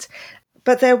COVID,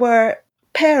 but there were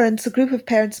parents, a group of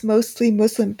parents, mostly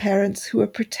Muslim parents, who were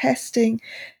protesting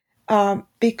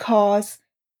because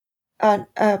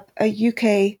a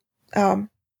UK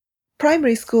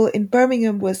primary school in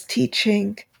Birmingham was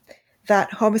teaching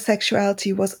that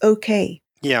homosexuality was okay.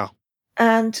 Yeah.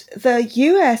 And the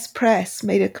US press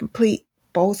made a complete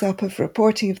balls up of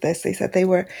reporting of this. They said they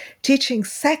were teaching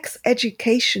sex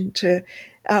education to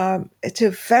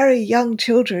very young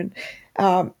children,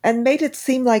 and made it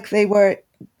seem like they were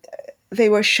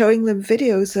showing them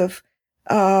videos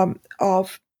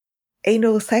of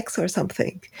anal sex or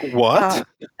something. What?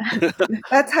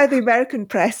 That's how the American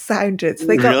press sounded. So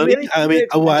they got Really? really I mean, heated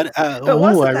about what? it. But it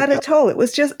wasn't I, that at all. It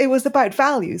was about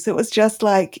values. It was just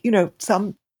like,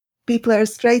 some people are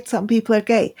straight, some people are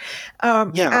gay.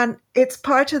 yeah. And it's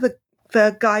part of the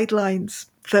guidelines,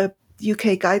 the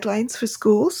UK guidelines for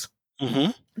schools.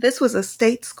 Hmm. This was a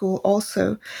state school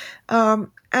also. And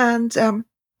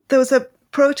there was a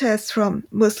protest from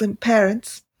Muslim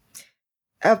parents.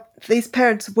 These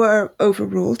parents were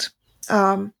overruled.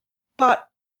 But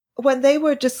when they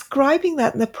were describing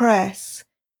that in the press,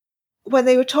 when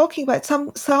they were talking about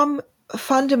some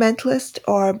fundamentalist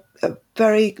or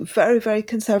very, very, very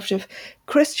conservative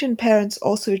Christian parents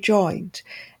also joined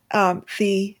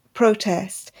the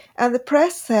protest. And the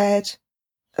press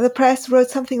wrote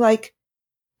something like,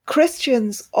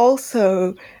 Christians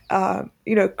also,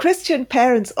 Christian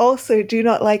parents also do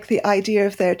not like the idea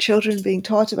of their children being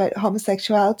taught about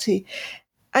homosexuality.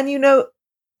 And,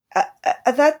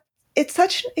 that it's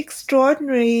such an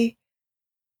extraordinary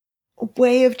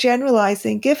way of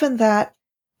generalizing, given that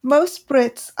most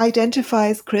Brits identify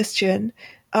as Christian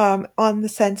on the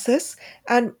census.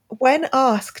 And when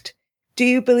asked, do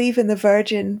you believe in the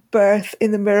virgin birth,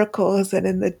 in the miracles, and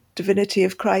in the divinity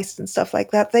of Christ and stuff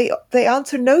like that, they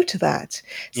answer no to that.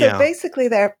 So Yeah. basically,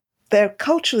 they're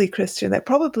culturally Christian. They're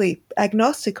probably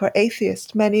agnostic or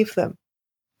atheist, many of them.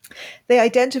 They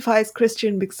identify as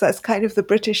Christian because that's kind of the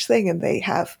British thing, and they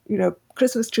have,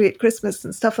 Christmas tree at Christmas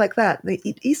and stuff like that. And they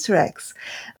eat Easter eggs.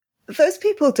 Those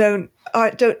people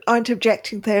aren't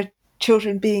objecting to their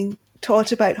children being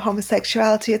taught about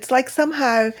homosexuality. It's like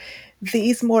somehow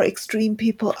these more extreme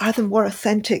people are the more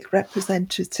authentic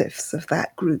representatives of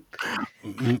that group.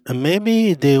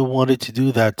 Maybe they wanted to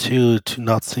do that too, to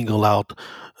not single out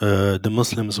the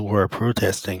Muslims who were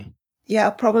protesting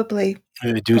Yeah, probably.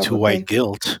 due to white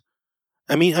guilt.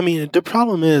 The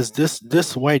problem is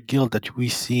this white guilt that we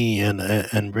see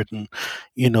in Britain.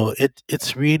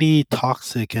 It's really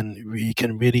toxic and it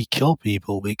can really kill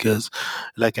people because,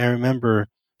 like, I remember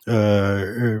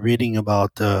reading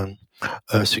about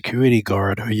a security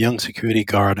guard, a young security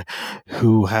guard,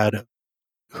 who had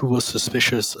who was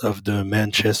suspicious of the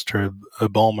Manchester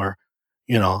bomber,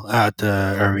 at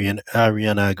the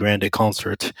Ariana Grande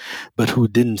concert, but who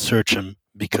didn't search him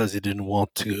because he didn't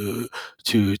want to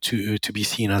be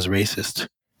seen as racist.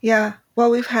 Yeah, well,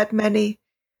 we've had many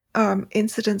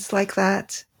incidents like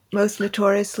that. Most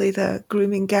notoriously, the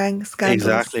grooming gang scandals.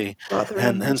 Exactly,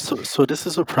 Rotherham. and so this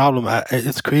is a problem.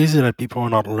 It's crazy that people are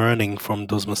not learning from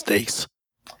those mistakes.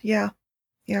 Yeah,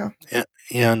 yeah.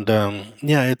 And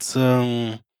yeah, it's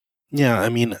yeah,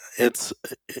 it's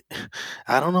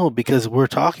I don't know, because we're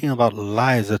talking about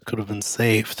lives that could have been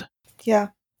saved. Yeah.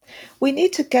 We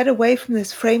need to get away from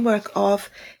this framework of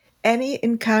any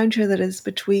encounter that is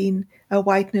between a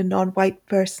white and a non-white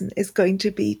person is going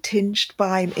to be tinged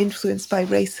by and influenced by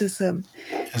racism.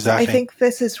 So I Exactly. think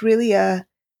this is really an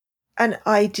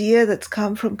idea that's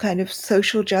come from kind of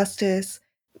social justice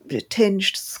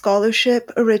tinged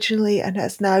scholarship originally and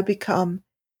has now become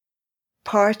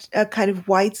a kind of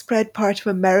widespread part of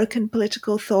American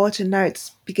political thought, and now it's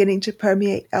beginning to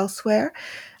permeate elsewhere.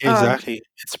 Exactly.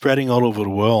 It's spreading all over the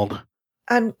world.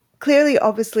 And clearly,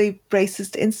 obviously,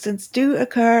 racist incidents do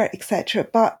occur, etc.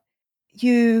 But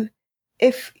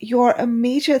if your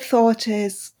immediate thought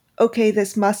is, okay,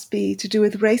 this must be to do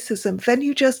with racism, then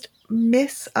you just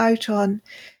miss out on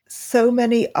so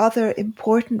many other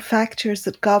important factors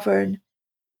that govern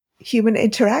human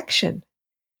interaction.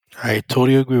 I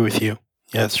totally agree with you.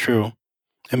 Yeah, it's true.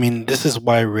 This is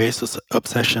why race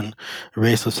obsession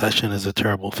is a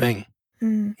terrible thing.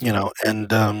 Mm.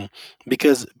 And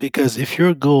because if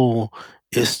your goal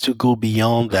is to go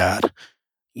beyond that,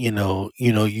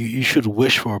 you should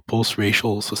wish for a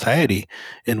post-racial society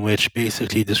in which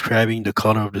basically describing the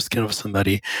color of the skin of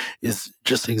somebody is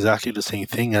just exactly the same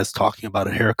thing as talking about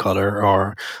a hair color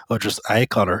or just eye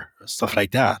color, stuff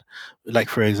like that. Like,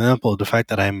 for example, the fact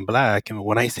that I'm black, and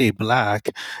when I say black,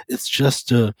 it's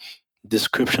just a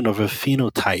description of a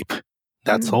phenotype.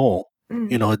 That's Mm. all.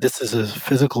 Mm. This is a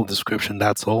physical description.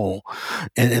 That's all.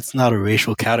 And it's not a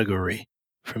racial category.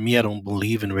 For me, I don't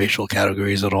believe in racial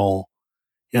categories at all.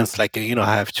 It's like,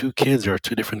 I have two kids or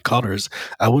two different colors.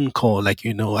 I wouldn't call, like,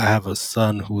 I have a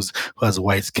son who has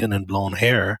white skin and blonde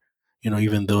hair,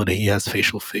 even though he has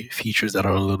facial features that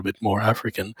are a little bit more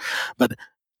African. But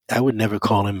I would never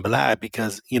call him black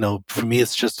because, for me,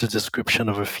 it's just a description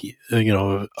of of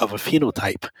a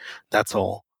phenotype. That's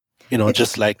all.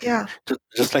 Just like Yeah.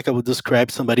 just like I would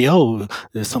describe somebody. Oh,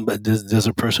 there's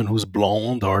a person who's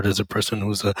blonde, or there's a person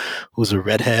who's a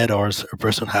redhead, or a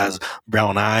person has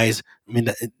brown eyes.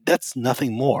 That's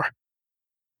nothing more.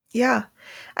 Yeah.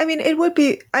 I mean, it would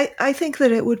be, I think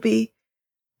that it would be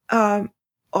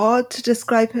odd to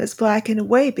describe him as black in a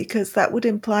way, because that would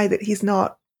imply that he's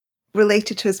not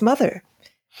related to his mother.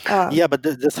 Yeah, but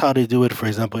that's how they do it, for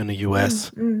example, in the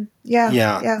US. Yeah,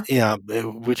 Yeah, yeah, yeah,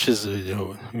 which is,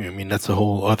 I mean, that's a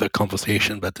whole other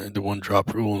conversation, but the one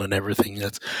drop rule and everything,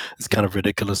 it's kind of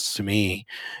ridiculous to me.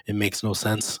 It makes no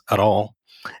sense at all.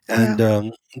 yeah.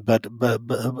 And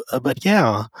but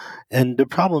yeah, and the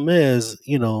problem is,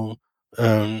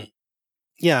 um,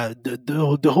 yeah,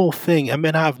 the whole thing. I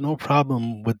mean, I have no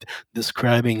problem with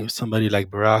describing somebody like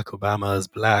Barack Obama as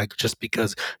black just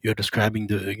because you're describing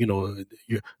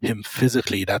him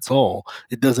physically. That's all.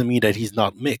 It doesn't mean that he's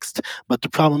not mixed. But the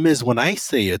problem is when I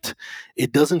say it,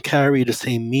 it doesn't carry the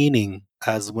same meaning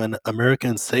as when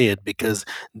Americans say it, because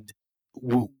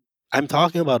w- I'm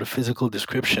talking about a physical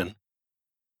description.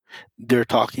 They're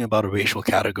talking about a racial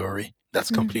category.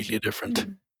 That's Mm, completely different.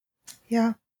 mm.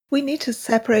 Yeah. We need to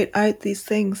separate out these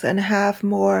things and have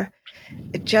more,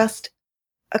 just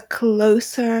a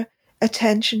closer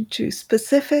attention to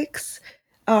specifics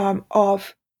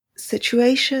of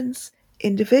situations,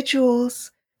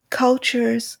 individuals,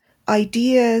 cultures,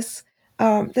 ideas.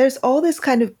 There's all this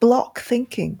kind of block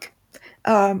thinking,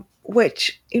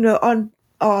 which,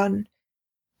 on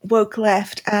woke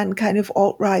left and kind of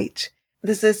alt right.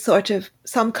 There's this sort of,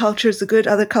 some cultures are good,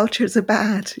 other cultures are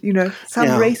bad. Some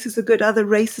Yeah. races are good, other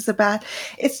races are bad.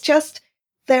 It's just,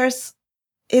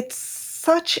 it's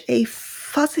such a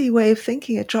fuzzy way of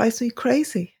thinking. It drives me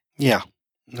crazy. Yeah,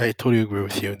 I totally agree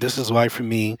with you. This is why, for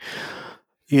me,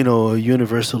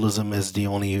 universalism is the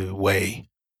only way,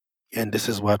 and this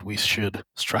is what we should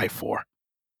strive for.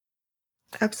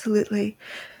 Absolutely.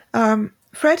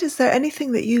 Fred, is there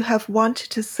anything that you have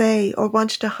wanted to say or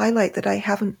wanted to highlight that I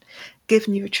haven't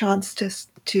given you a chance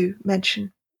to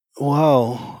mention?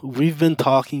 Well, we've been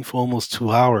talking for almost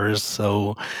 2 hours,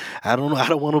 so I don't know. I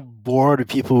don't want to bore the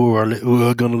people who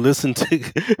are going to listen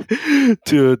to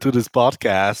to this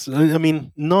podcast. I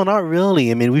mean, no, not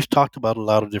really. I mean, we've talked about a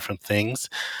lot of different things.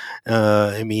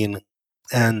 I mean,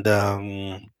 and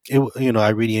I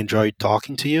really enjoyed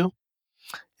talking to you.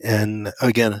 And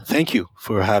again, thank you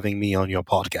for having me on your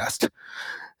podcast.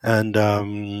 And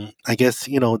I guess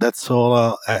that's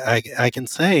all I can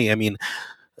say. I mean,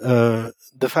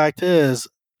 the fact is,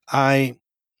 I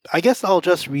I guess I'll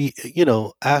just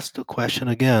ask the question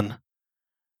again.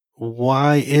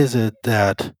 Why is it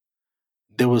that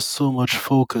there was so much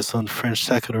focus on French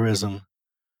secularism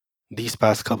these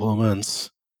past couple of months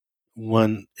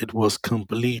when it was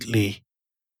completely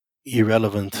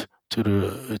irrelevant to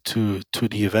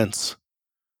the events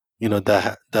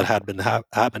that had been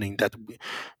happening, that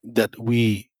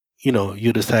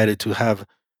you decided to have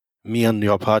me on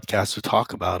your podcast to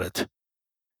talk about it.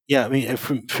 Yeah, I mean,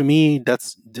 for me,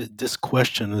 this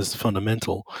question is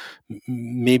fundamental.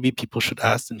 Maybe people should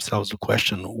ask themselves the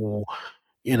question,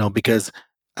 because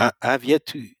I've yet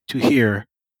to hear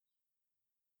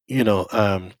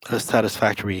a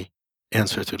satisfactory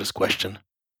answer to this question.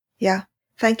 Yeah.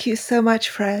 Thank you so much,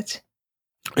 Fred.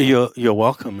 You're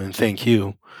welcome, and thank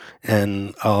you,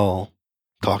 and I'll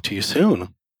talk to you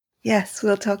soon. Yes,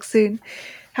 we'll talk soon.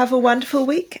 Have a wonderful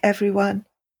week, everyone.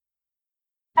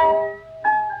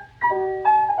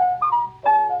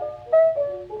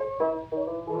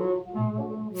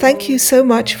 Thank you so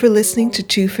much for listening to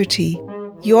Two for Tea.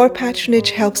 Your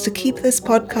patronage helps to keep this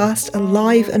podcast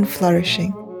alive and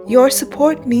flourishing. Your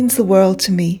support means the world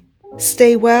to me.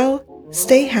 Stay well,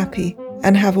 stay happy,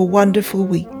 and have a wonderful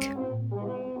week.